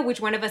 I don't know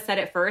which one of us said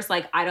it first,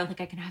 like, I don't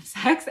think I can have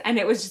sex. And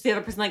it was just the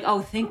other person like,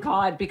 oh, thank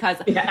God, because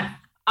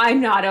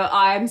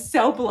I'm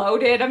so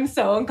bloated. I'm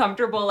so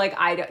uncomfortable. Like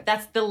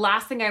that's the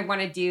last thing I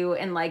want to do.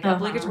 And like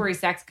obligatory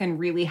sex can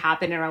really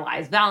happen in our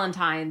lives.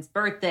 Valentine's,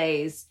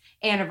 birthdays,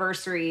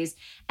 anniversaries.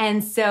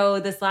 And so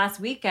this last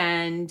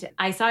weekend,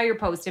 I saw your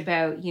post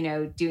about,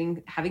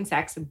 having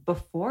sex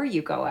before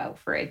you go out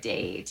for a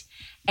date.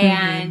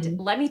 And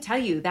let me tell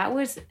you, that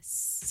was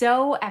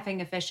so effing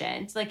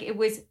efficient. Like it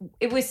was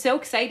so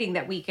exciting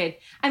that we could,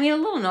 a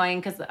little annoying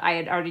because I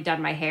had already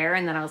done my hair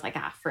and then I was like,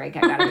 frig, I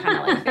gotta kind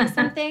of like fix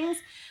some things.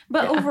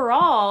 But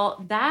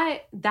overall,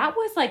 that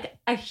was like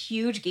a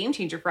huge game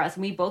changer for us.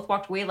 And we both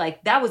walked away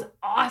like, that was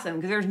awesome,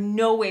 because there's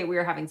no way we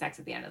were having sex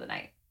at the end of the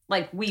night.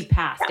 Like we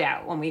passed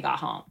out when we got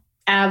home.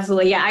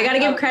 Absolutely. Yeah. I got to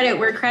give credit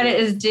where credit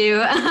is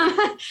due.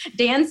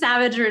 Dan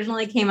Savage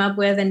originally came up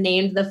with and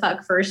named the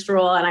fuck first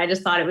rule. And I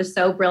just thought it was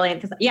so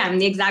brilliant because I'm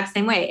the exact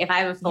same way. If I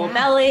have a full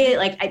belly,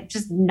 like I'm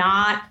just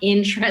not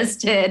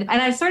interested.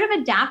 And I've sort of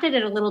adapted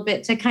it a little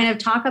bit to kind of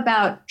talk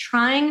about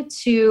trying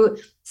to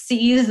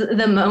seize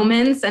the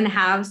moments and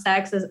have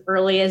sex as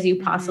early as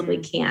you possibly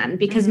can.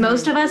 Because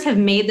most of us have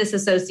made this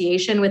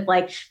association with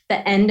like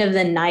the end of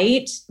the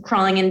night,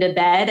 crawling into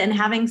bed and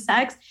having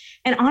sex.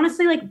 And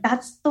honestly, like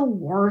that's the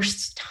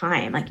worst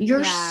time. Like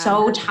you're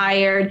so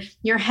tired,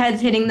 your head's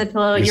hitting the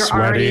pillow. You're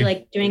already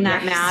like doing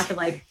that math of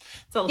like,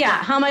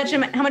 how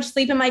much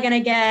sleep am I going to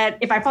get?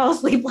 If I fall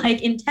asleep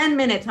like in 10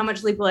 minutes, how much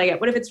sleep will I get?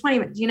 What if it's 20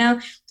 minutes,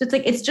 So it's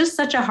like, it's just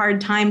such a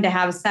hard time to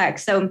have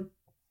sex. So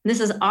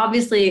this is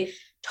obviously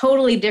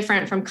totally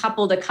different from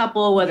couple to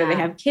couple, whether they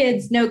have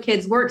kids, no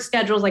kids, work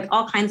schedules, like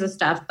all kinds of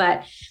stuff.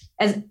 But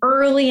as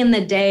early in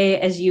the day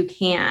as you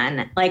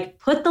can, like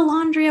put the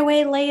laundry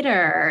away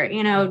later,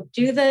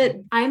 do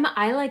the,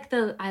 I like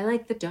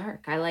the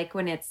dark. I like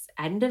when it's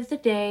end of the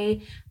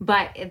day,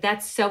 but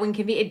that's so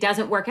inconvenient. It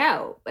doesn't work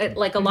out.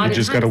 Like a lot of times. You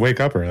just got to wake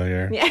up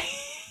earlier. Yeah.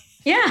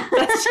 Yeah.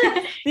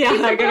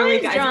 I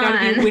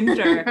gotta be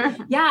winter.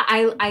 Yeah.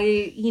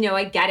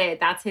 I get it.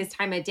 That's his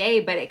time of day,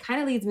 but it kind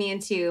of leads me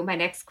into my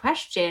next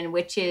question,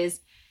 which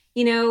is,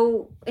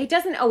 it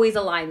doesn't always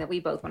align that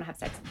we both want to have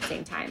sex at the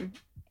same time.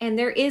 And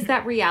there is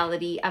that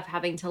reality of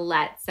having to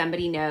let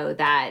somebody know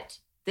that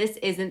this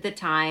isn't the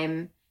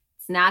time.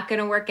 It's not going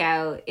to work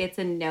out. It's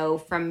a no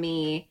from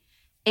me.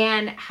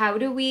 And how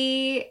can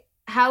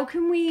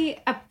we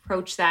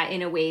approach that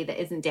in a way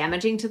that isn't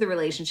damaging to the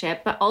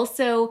relationship, but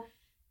also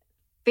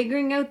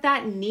figuring out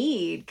that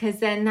need? Because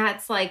then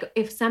that's like,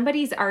 if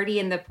somebody's already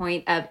in the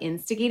point of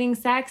instigating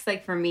sex,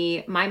 like for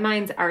me, my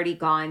mind's already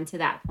gone to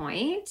that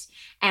point.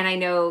 And I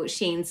know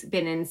Shane's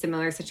been in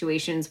similar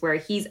situations where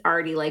he's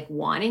already like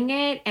wanting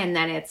it. And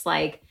then it's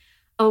like,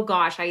 oh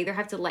gosh, I either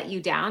have to let you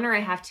down or I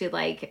have to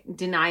like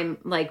deny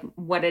like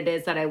what it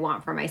is that I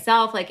want for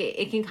myself. Like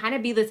it can kind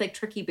of be this like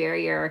tricky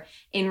barrier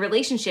in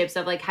relationships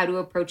of like how to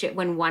approach it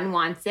when one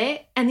wants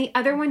it and the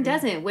other one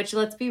doesn't, which,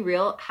 let's be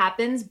real,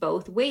 happens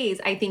both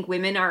ways. I think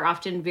women are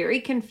often very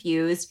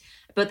confused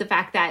about the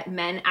fact that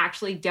men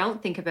actually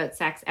don't think about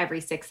sex every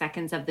 6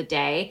 seconds of the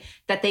day,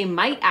 that they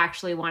might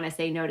actually want to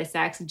say no to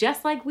sex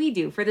just like we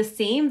do for the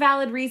same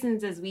valid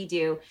reasons as we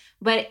do.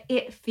 But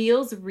it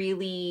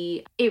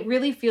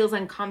really feels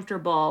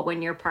uncomfortable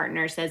when your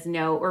partner says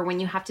no, or when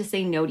you have to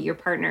say no to your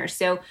partner.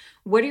 So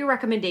what are your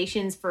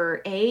recommendations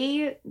for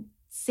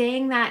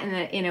saying that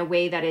in a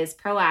way that is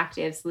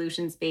proactive,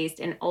 solutions-based,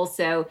 and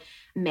also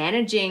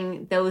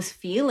managing those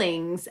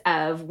feelings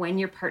of when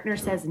your partner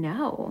says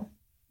no?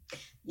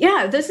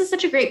 Yeah, this is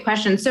such a great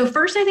question. So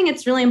first, I think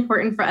it's really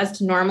important for us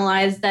to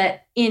normalize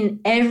that in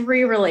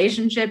every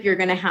relationship, you're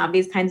going to have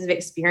these kinds of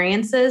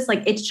experiences.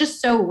 Like, it's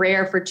just so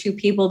rare for two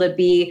people to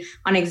be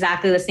on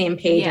exactly the same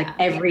page like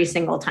every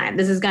single time.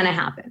 This is going to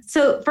happen.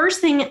 So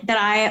first thing that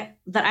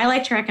I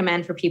like to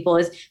recommend for people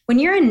is when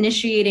you're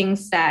initiating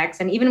sex,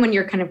 and even when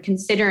you're kind of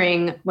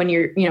considering when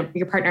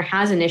your partner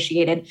has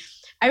initiated,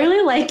 I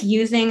really like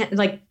using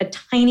like a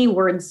tiny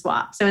word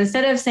swap. So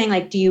instead of saying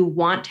like, do you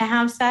want to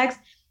have sex?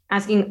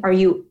 Asking, are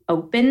you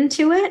open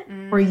to it?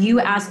 Or you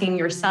asking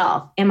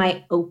yourself, am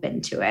I open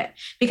to it?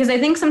 Because I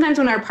think sometimes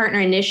when our partner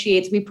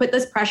initiates, we put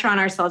this pressure on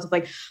ourselves of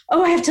like,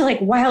 oh, I have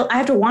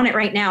to want it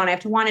right now. And I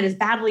have to want it as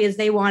badly as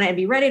they want it and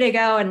be ready to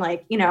go. And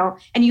like,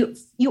 and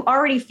you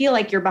already feel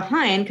like you're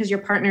behind because your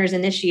partner is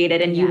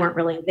initiated and you weren't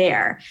really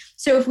there.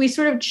 So if we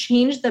sort of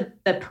change the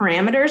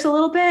parameters a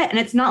little bit, and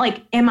it's not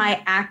like, am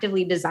I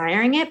actively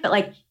desiring it? But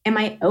like, am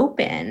I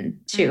open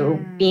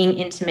to being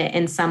intimate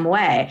in some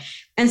way?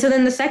 And so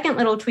then the second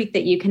little tweak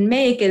that you can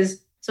make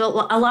is,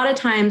 so a lot of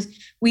times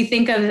we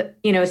think of,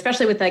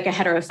 especially with like a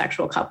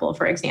heterosexual couple,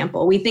 for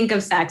example, we think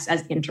of sex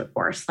as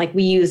intercourse. Like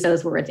we use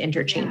those words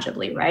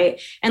interchangeably,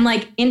 right? And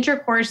like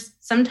intercourse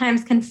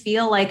sometimes can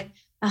feel like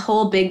a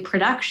whole big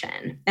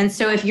production. And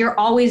so if you're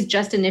always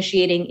just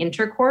initiating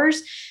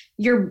intercourse,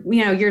 you're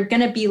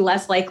going to be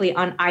less likely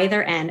on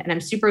either end. And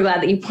I'm super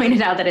glad that you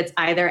pointed out that it's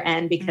either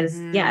end, because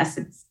yes,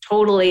 it's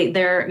totally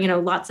there.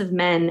 Lots of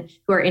men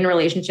who are in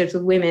relationships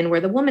with women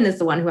where the woman is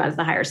the one who has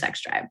the higher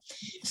sex drive.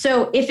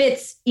 So if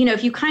it's,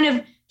 if you kind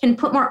of can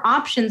put more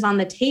options on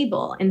the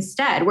table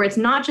instead, where it's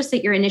not just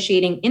that you're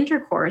initiating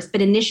intercourse,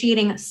 but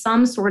initiating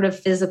some sort of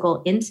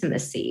physical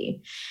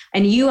intimacy.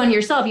 And you on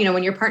yourself,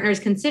 when your partner is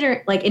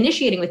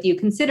initiating with you,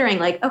 considering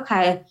like,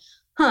 okay,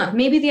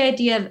 maybe the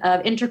idea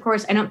of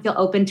intercourse, I don't feel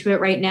open to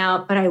it right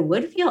now, but I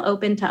would feel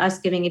open to us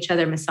giving each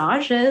other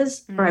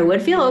massages, or I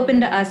would feel open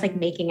to us like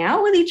making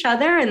out with each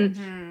other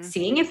and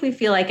seeing if we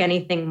feel like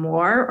anything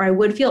more, or I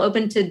would feel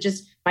open to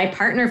just my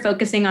partner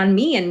focusing on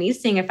me and me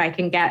seeing if I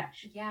can get,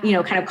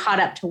 kind of caught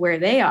up to where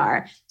they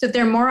are. So if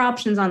there are more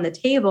options on the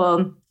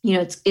table,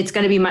 it's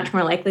going to be much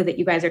more likely that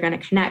you guys are going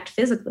to connect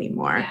physically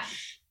more. Yeah.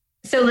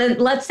 So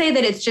let's say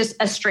that it's just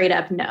a straight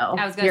up no.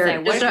 I was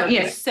going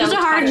to say, just a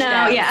hard no.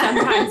 Out. Yeah.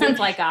 Sometimes it's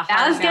like a hard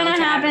That's no. That's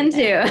going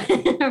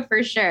to happen too,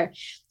 for sure.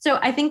 So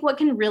I think what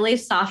can really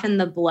soften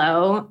the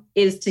blow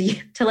is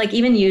to like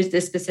even use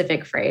this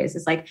specific phrase.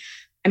 It's like,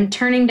 I'm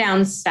turning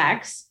down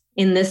sex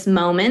in this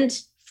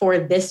moment for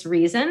this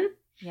reason,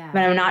 but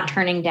I'm not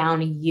turning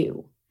down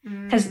you.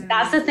 Because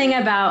that's the thing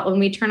about when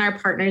we turn our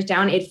partners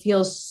down, it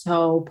feels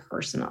so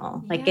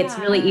personal. Like it's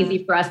really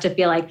easy for us to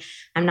feel like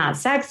I'm not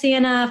sexy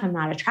enough. I'm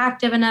not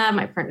attractive enough.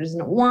 My partner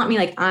doesn't want me.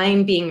 Like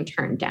I'm being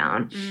turned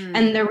down.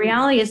 And the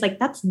reality is like,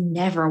 that's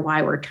never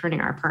why we're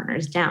turning our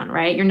partners down,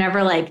 right? You're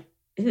never like,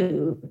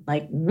 ooh,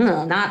 like,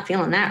 not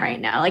feeling that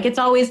right now. Like it's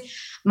always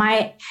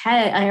my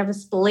head. I have a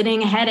splitting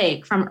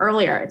headache from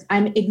earlier.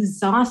 I'm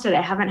exhausted.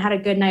 I haven't had a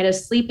good night of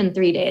sleep in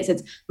 3 days.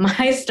 It's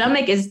my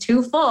stomach is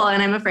too full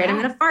and I'm afraid I'm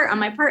going to fart on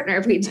my partner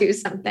if we do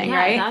something,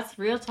 right? That's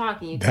real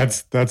talking.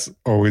 That's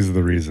always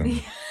the reason.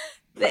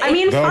 I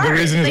mean, the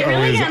reason is really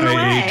always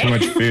I ate too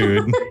much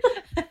food.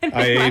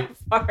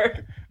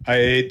 I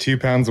ate 2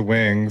 pounds of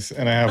wings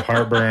and I have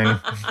heartburn.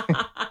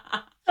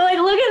 Like,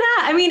 look at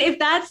that. I mean, if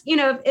that's,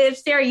 if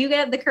Sarah, you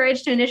get the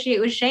courage to initiate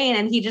with Shane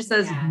and he just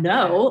says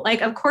no,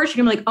 like, of course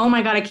you're gonna be like, oh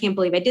my God, I can't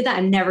believe I did that.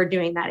 I'm never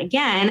doing that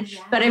again.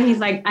 Yeah. But if he's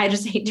like, I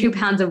just ate 2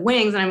 pounds of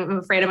wings and I'm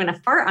afraid I'm going to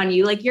fart on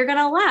you, like, you're going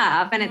to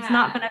laugh and it's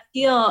not going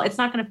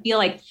to feel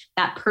like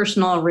that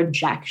personal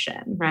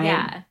rejection. Right.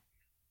 Yeah.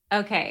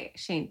 Okay.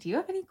 Shane, do you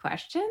have any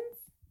questions?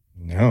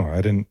 No, I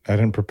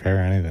didn't prepare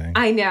anything.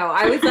 I know.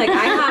 I was like,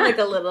 I have like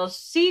a little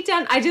sheet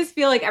down. I just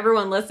feel like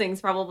everyone listening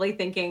is probably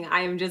thinking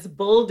I am just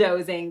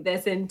bulldozing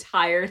this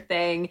entire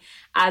thing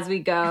as we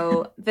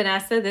go.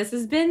 Vanessa, this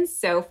has been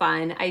so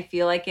fun. I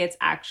feel like it's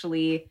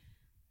actually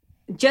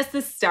just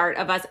the start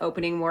of us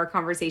opening more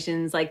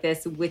conversations like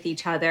this with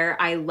each other.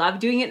 I love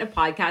doing it in a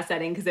podcast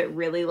setting because it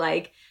really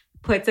like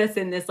puts us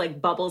in this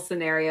like bubble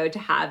scenario to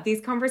have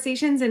these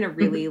conversations in a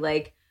really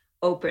like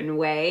open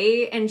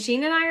way. And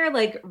Shane and I are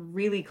like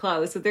really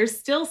close. So there's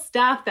still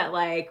stuff that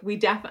like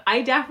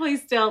I definitely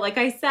still, like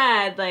I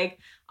said, like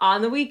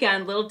on the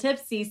weekend, little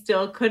tipsy,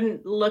 still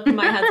couldn't look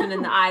my husband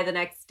in the eye the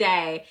next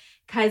day.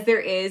 Because there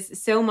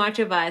is so much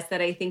of us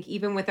that I think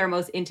even with our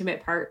most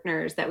intimate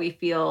partners that we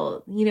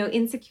feel, you know,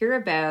 insecure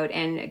about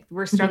and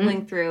we're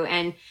struggling through.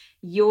 And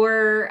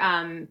your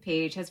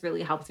page has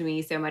really helped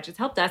me so much. It's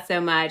helped us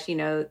so much. You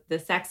know, the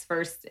sex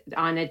first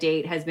on a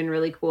date has been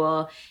really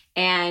cool.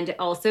 And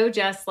also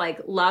just like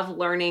love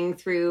learning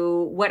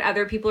through what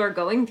other people are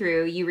going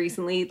through. You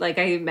recently, like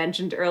I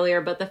mentioned earlier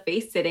about the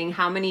face sitting,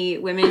 how many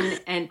women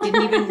and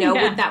didn't even know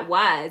what that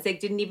was. Like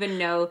didn't even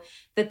know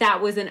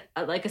that was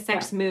like a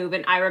sex move.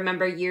 And I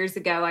remember years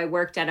ago, I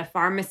worked at a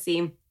pharmacy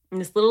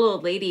and this little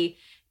old lady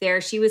there,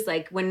 she was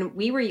like, when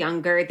we were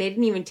younger, they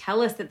didn't even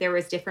tell us that there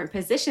was different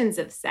positions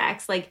of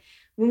sex. Like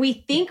when we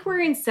think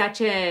we're in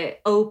such a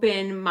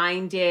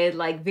open-minded,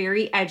 like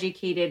very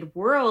educated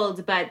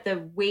world, but the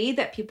way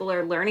that people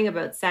are learning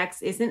about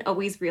sex isn't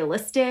always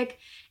realistic.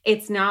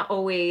 It's not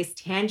always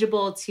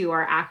tangible to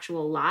our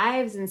actual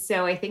lives. And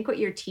so I think what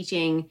you're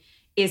teaching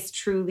is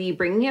truly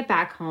bringing it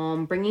back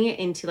home, bringing it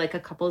into like a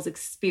couple's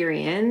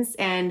experience.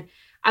 And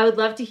I would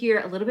love to hear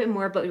a little bit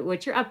more about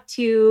what you're up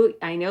to.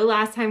 I know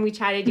last time we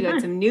chatted, you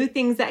had some new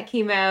things that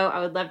came out. I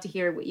would love to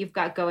hear what you've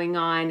got going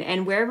on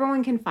and where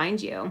everyone can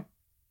find you.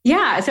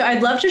 Yeah, so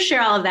I'd love to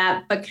share all of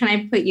that, but can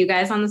I put you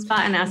guys on the spot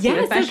and ask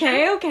you a question?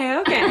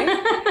 Okay.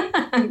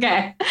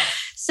 Okay.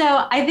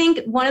 So I think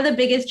one of the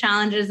biggest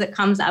challenges that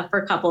comes up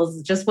for couples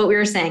is just what we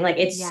were saying. Like,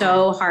 it's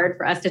so hard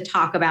for us to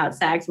talk about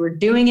sex. We're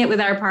doing it with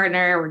our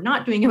partner. We're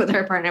not doing it with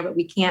our partner, but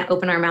we can't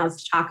open our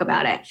mouths to talk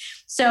about it.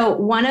 So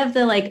one of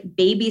the like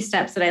baby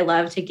steps that I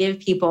love to give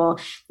people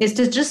is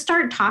to just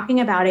start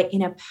talking about it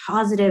in a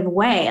positive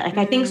way. Like,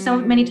 I think so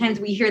many times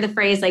we hear the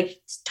phrase like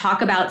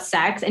talk about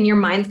sex and your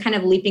mind's kind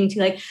of leaping to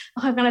like,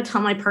 oh, I'm going to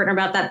tell my partner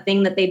about that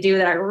thing that they do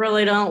that I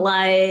really don't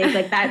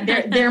like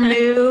that their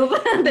move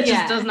that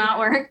just does not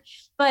work.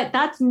 But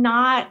that's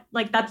not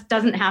like, that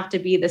doesn't have to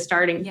be the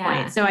starting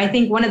point. So I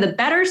think one of the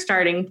better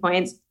starting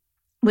points,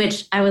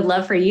 which I would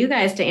love for you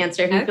guys to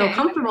answer if you feel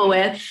comfortable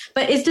with,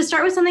 but is to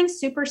start with something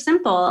super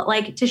simple,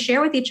 like to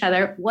share with each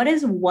other, what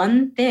is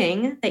one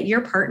thing that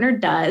your partner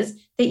does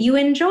that you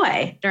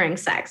enjoy during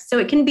sex? So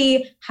it can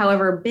be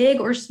however big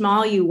or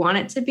small you want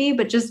it to be,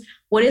 but just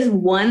what is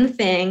one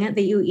thing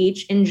that you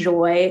each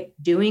enjoy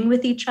doing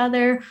with each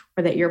other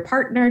or that your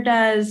partner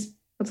does?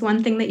 What's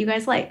one thing that you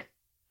guys like?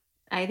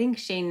 I think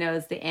Shane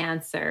knows the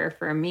answer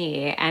for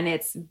me. And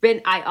it's been,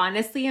 I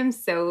honestly am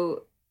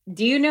so,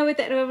 do you know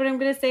what I'm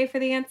going to say for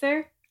the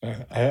answer?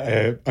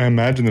 I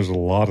imagine there's a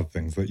lot of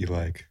things that you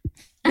like.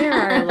 There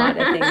are a lot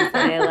of things that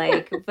I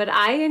like, but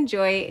I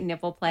enjoy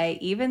nipple play,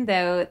 even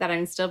though that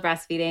I'm still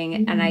breastfeeding.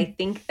 Mm-hmm. And I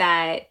think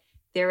that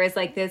there is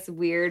like this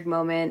weird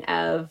moment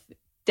of,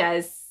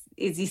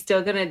 is he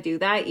still going to do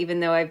that? Even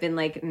though I've been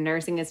like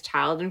nursing his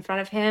child in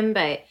front of him,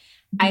 but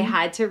I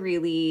had to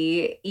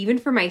really, even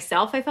for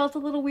myself, I felt a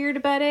little weird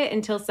about it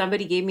until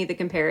somebody gave me the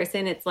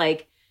comparison. It's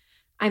like,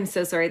 I'm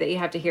so sorry that you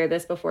have to hear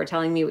this before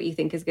telling me what you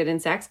think is good in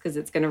sex because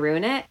it's going to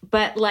ruin it.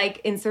 But like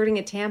inserting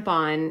a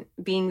tampon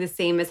being the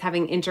same as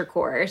having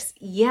intercourse.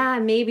 Yeah,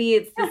 maybe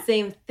it's the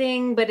same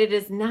thing, but it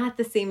is not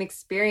the same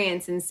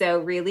experience. And so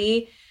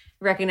really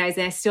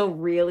recognizing I still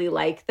really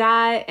like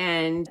that.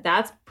 And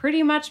that's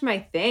pretty much my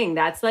thing.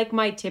 That's like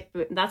my tip.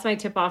 That's my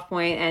tip off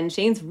point. And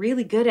Shane's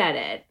really good at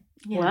it.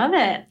 Yeah. Love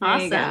it.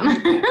 Awesome.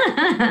 Look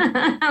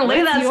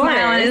at that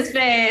smile on his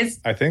face.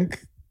 I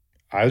think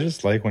I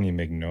just like when you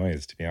make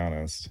noise, to be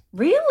honest.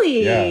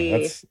 Really? Yeah,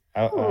 that's,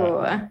 I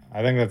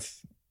think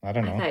that's, I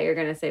don't know. I thought you were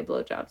going to say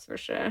blowjobs for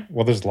sure.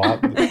 Well, there's a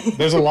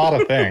lot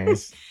of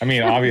things. I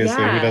mean,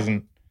 obviously who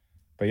doesn't,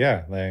 but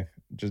yeah, like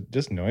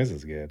just noise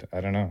is good.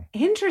 I don't know.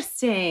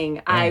 Interesting.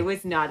 Yeah. I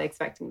was not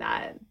expecting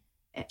that.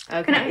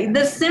 Okay.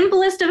 The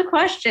simplest of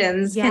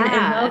questions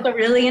can evoke a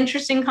really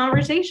interesting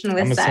conversation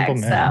with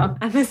sex. So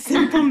I'm a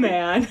simple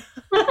man.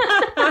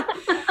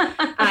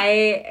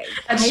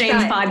 That's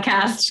Shane's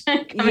podcast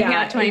coming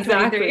out 2023,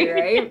 exactly,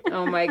 right?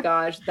 Oh my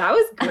gosh, that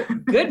was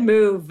good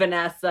move,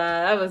 Vanessa.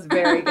 That was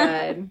very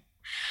good.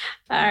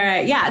 All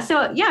right. Yeah.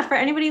 So for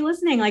anybody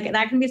listening, like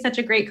that can be such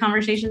a great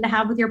conversation to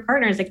have with your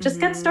partners. Like just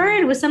get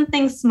started with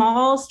something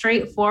small,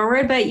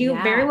 straightforward, but you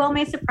very well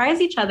may surprise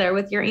each other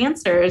with your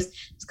answers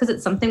just because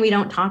it's something we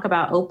don't talk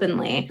about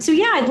openly. So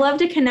I'd love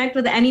to connect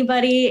with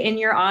anybody in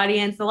your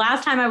audience. The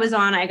last time I was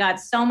on, I got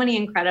so many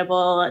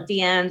incredible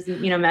DMs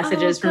and,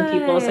 messages from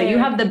people. So you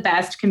have the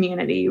best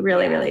community. You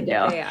really, really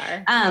do. They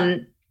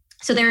are.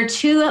 So there are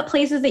two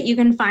places that you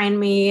can find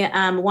me.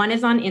 One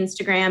is on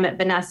Instagram at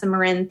Vanessa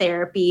Marin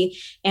Therapy.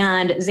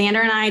 And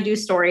Xander and I do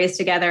stories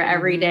together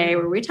every day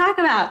where we talk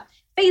about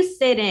face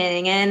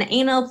sitting and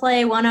anal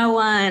play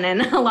 101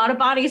 and a lot of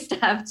body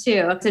stuff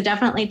too. So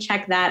definitely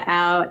check that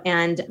out.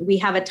 And we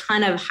have a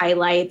ton of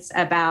highlights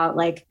about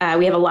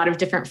we have a lot of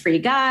different free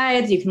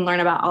guides. You can learn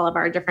about all of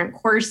our different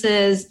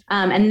courses.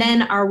 And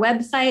then our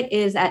website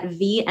is at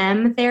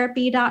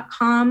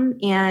vmtherapy.com.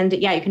 And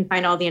yeah, you can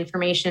find all the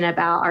information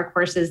about our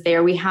courses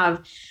there. We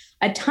have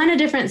a ton of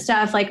different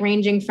stuff, like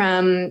ranging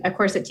from a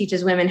course that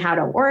teaches women how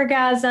to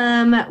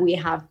orgasm. We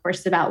have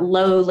courses about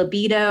low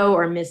libido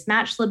or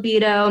mismatched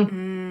libido.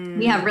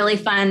 We have really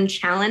fun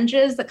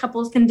challenges that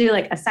couples can do,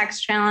 like a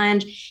sex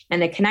challenge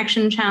and a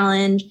connection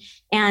challenge.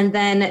 And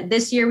then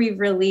this year we've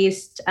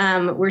released,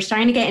 we're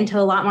starting to get into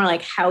a lot more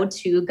like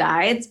how-to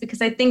guides,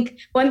 because I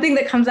think one thing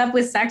that comes up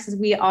with sex is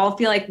we all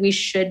feel like we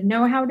should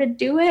know how to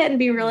do it and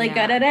be really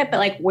good at it. But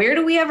like, where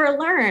do we ever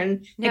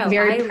learn? Like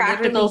very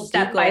practical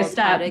step by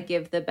step. How to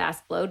give the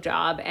best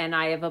blowjob. And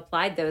I have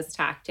applied those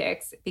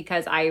tactics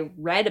because I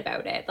read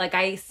about it. Like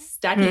I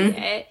studied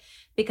it.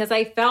 Because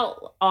I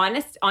felt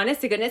honest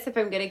to goodness, if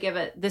I'm going to give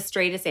the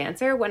straightest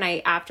answer,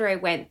 after I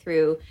went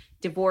through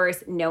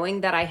divorce, knowing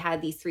that I had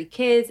these 3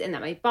 kids and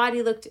that my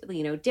body looked,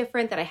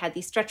 different, that I had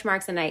these stretch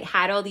marks and I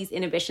had all these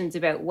inhibitions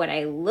about what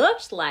I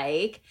looked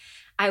like,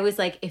 I was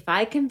like, if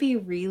I can be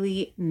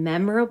really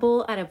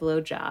memorable at a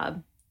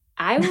blowjob,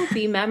 I will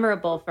be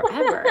memorable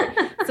forever.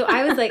 So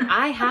I was like,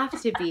 I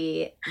have to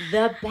be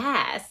the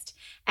best.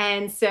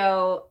 And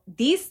so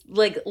these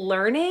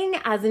learning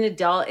as an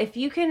adult, if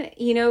you can,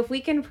 if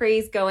we can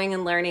praise going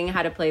and learning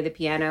how to play the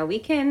piano, we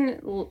can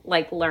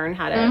learn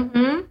how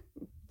to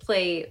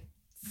play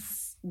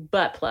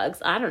butt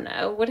plugs. I don't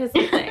know. What is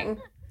the thing?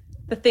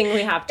 The thing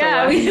we have to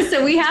learn.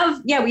 We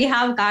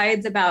have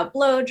guides about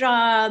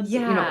blowjobs,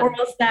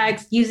 oral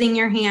sex, using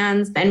your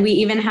hands. And we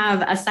even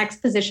have a sex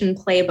position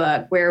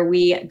playbook where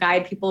we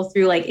guide people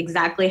through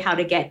exactly how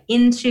to get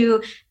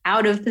into,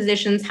 out of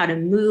positions, how to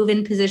move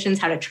in positions,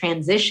 how to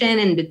transition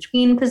in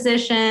between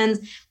positions,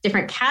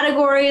 different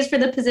categories for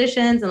the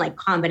positions and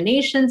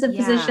combinations of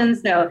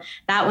positions. So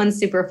that one's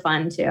super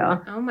fun too.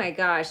 Oh my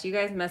gosh. You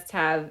guys must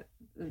have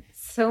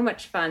so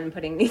much fun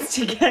putting these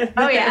together.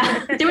 Oh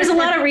yeah. There was a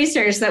lot of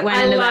research that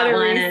went into that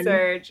one.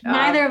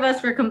 Neither of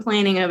us were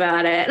complaining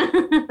about it.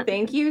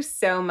 Thank you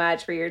so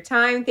much for your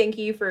time. Thank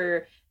you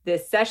for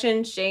this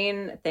session,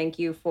 Shane. Thank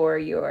you for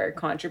your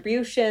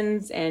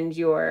contributions and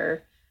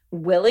your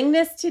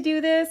willingness to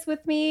do this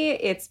with me.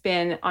 It's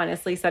been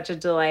honestly such a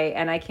delight,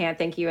 and I can't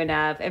thank you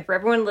enough. And for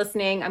everyone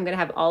listening, I'm going to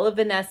have all of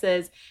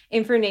Vanessa's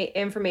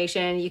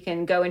information. You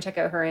can go and check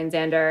out her and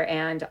Xander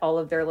and all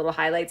of their little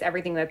highlights,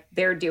 everything that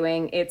they're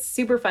doing. It's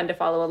super fun to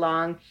follow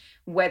along,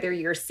 whether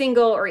you're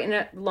single or in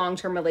a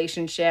long-term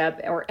relationship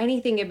or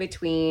anything in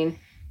between.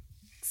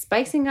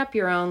 Spicing up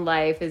your own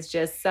life is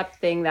just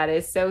something that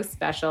is so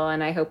special.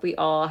 And I hope we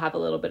all have a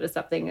little bit of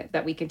something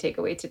that we can take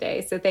away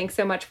today. So thanks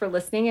so much for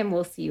listening, and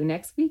we'll see you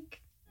next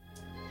week.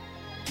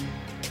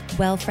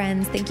 Well,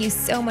 friends, thank you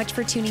so much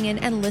for tuning in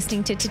and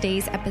listening to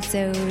today's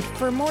episode.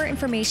 For more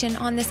information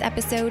on this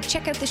episode,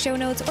 check out the show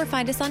notes or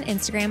find us on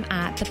Instagram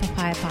at The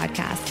Papaya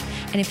Podcast.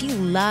 And if you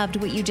loved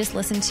what you just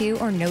listened to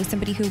or know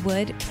somebody who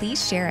would,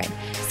 please share it.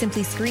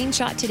 Simply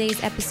screenshot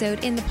today's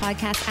episode in the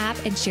podcast app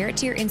and share it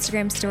to your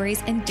Instagram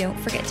stories, and don't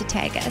forget to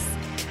tag us.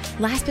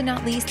 Last but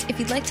not least, if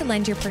you'd like to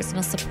lend your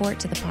personal support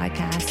to the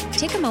podcast,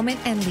 take a moment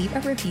and leave a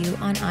review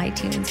on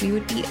iTunes. We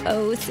would be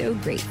oh so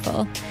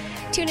grateful.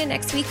 Tune in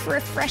next week for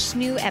a fresh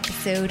new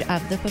episode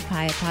of the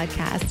Papaya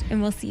Podcast,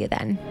 and we'll see you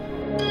then.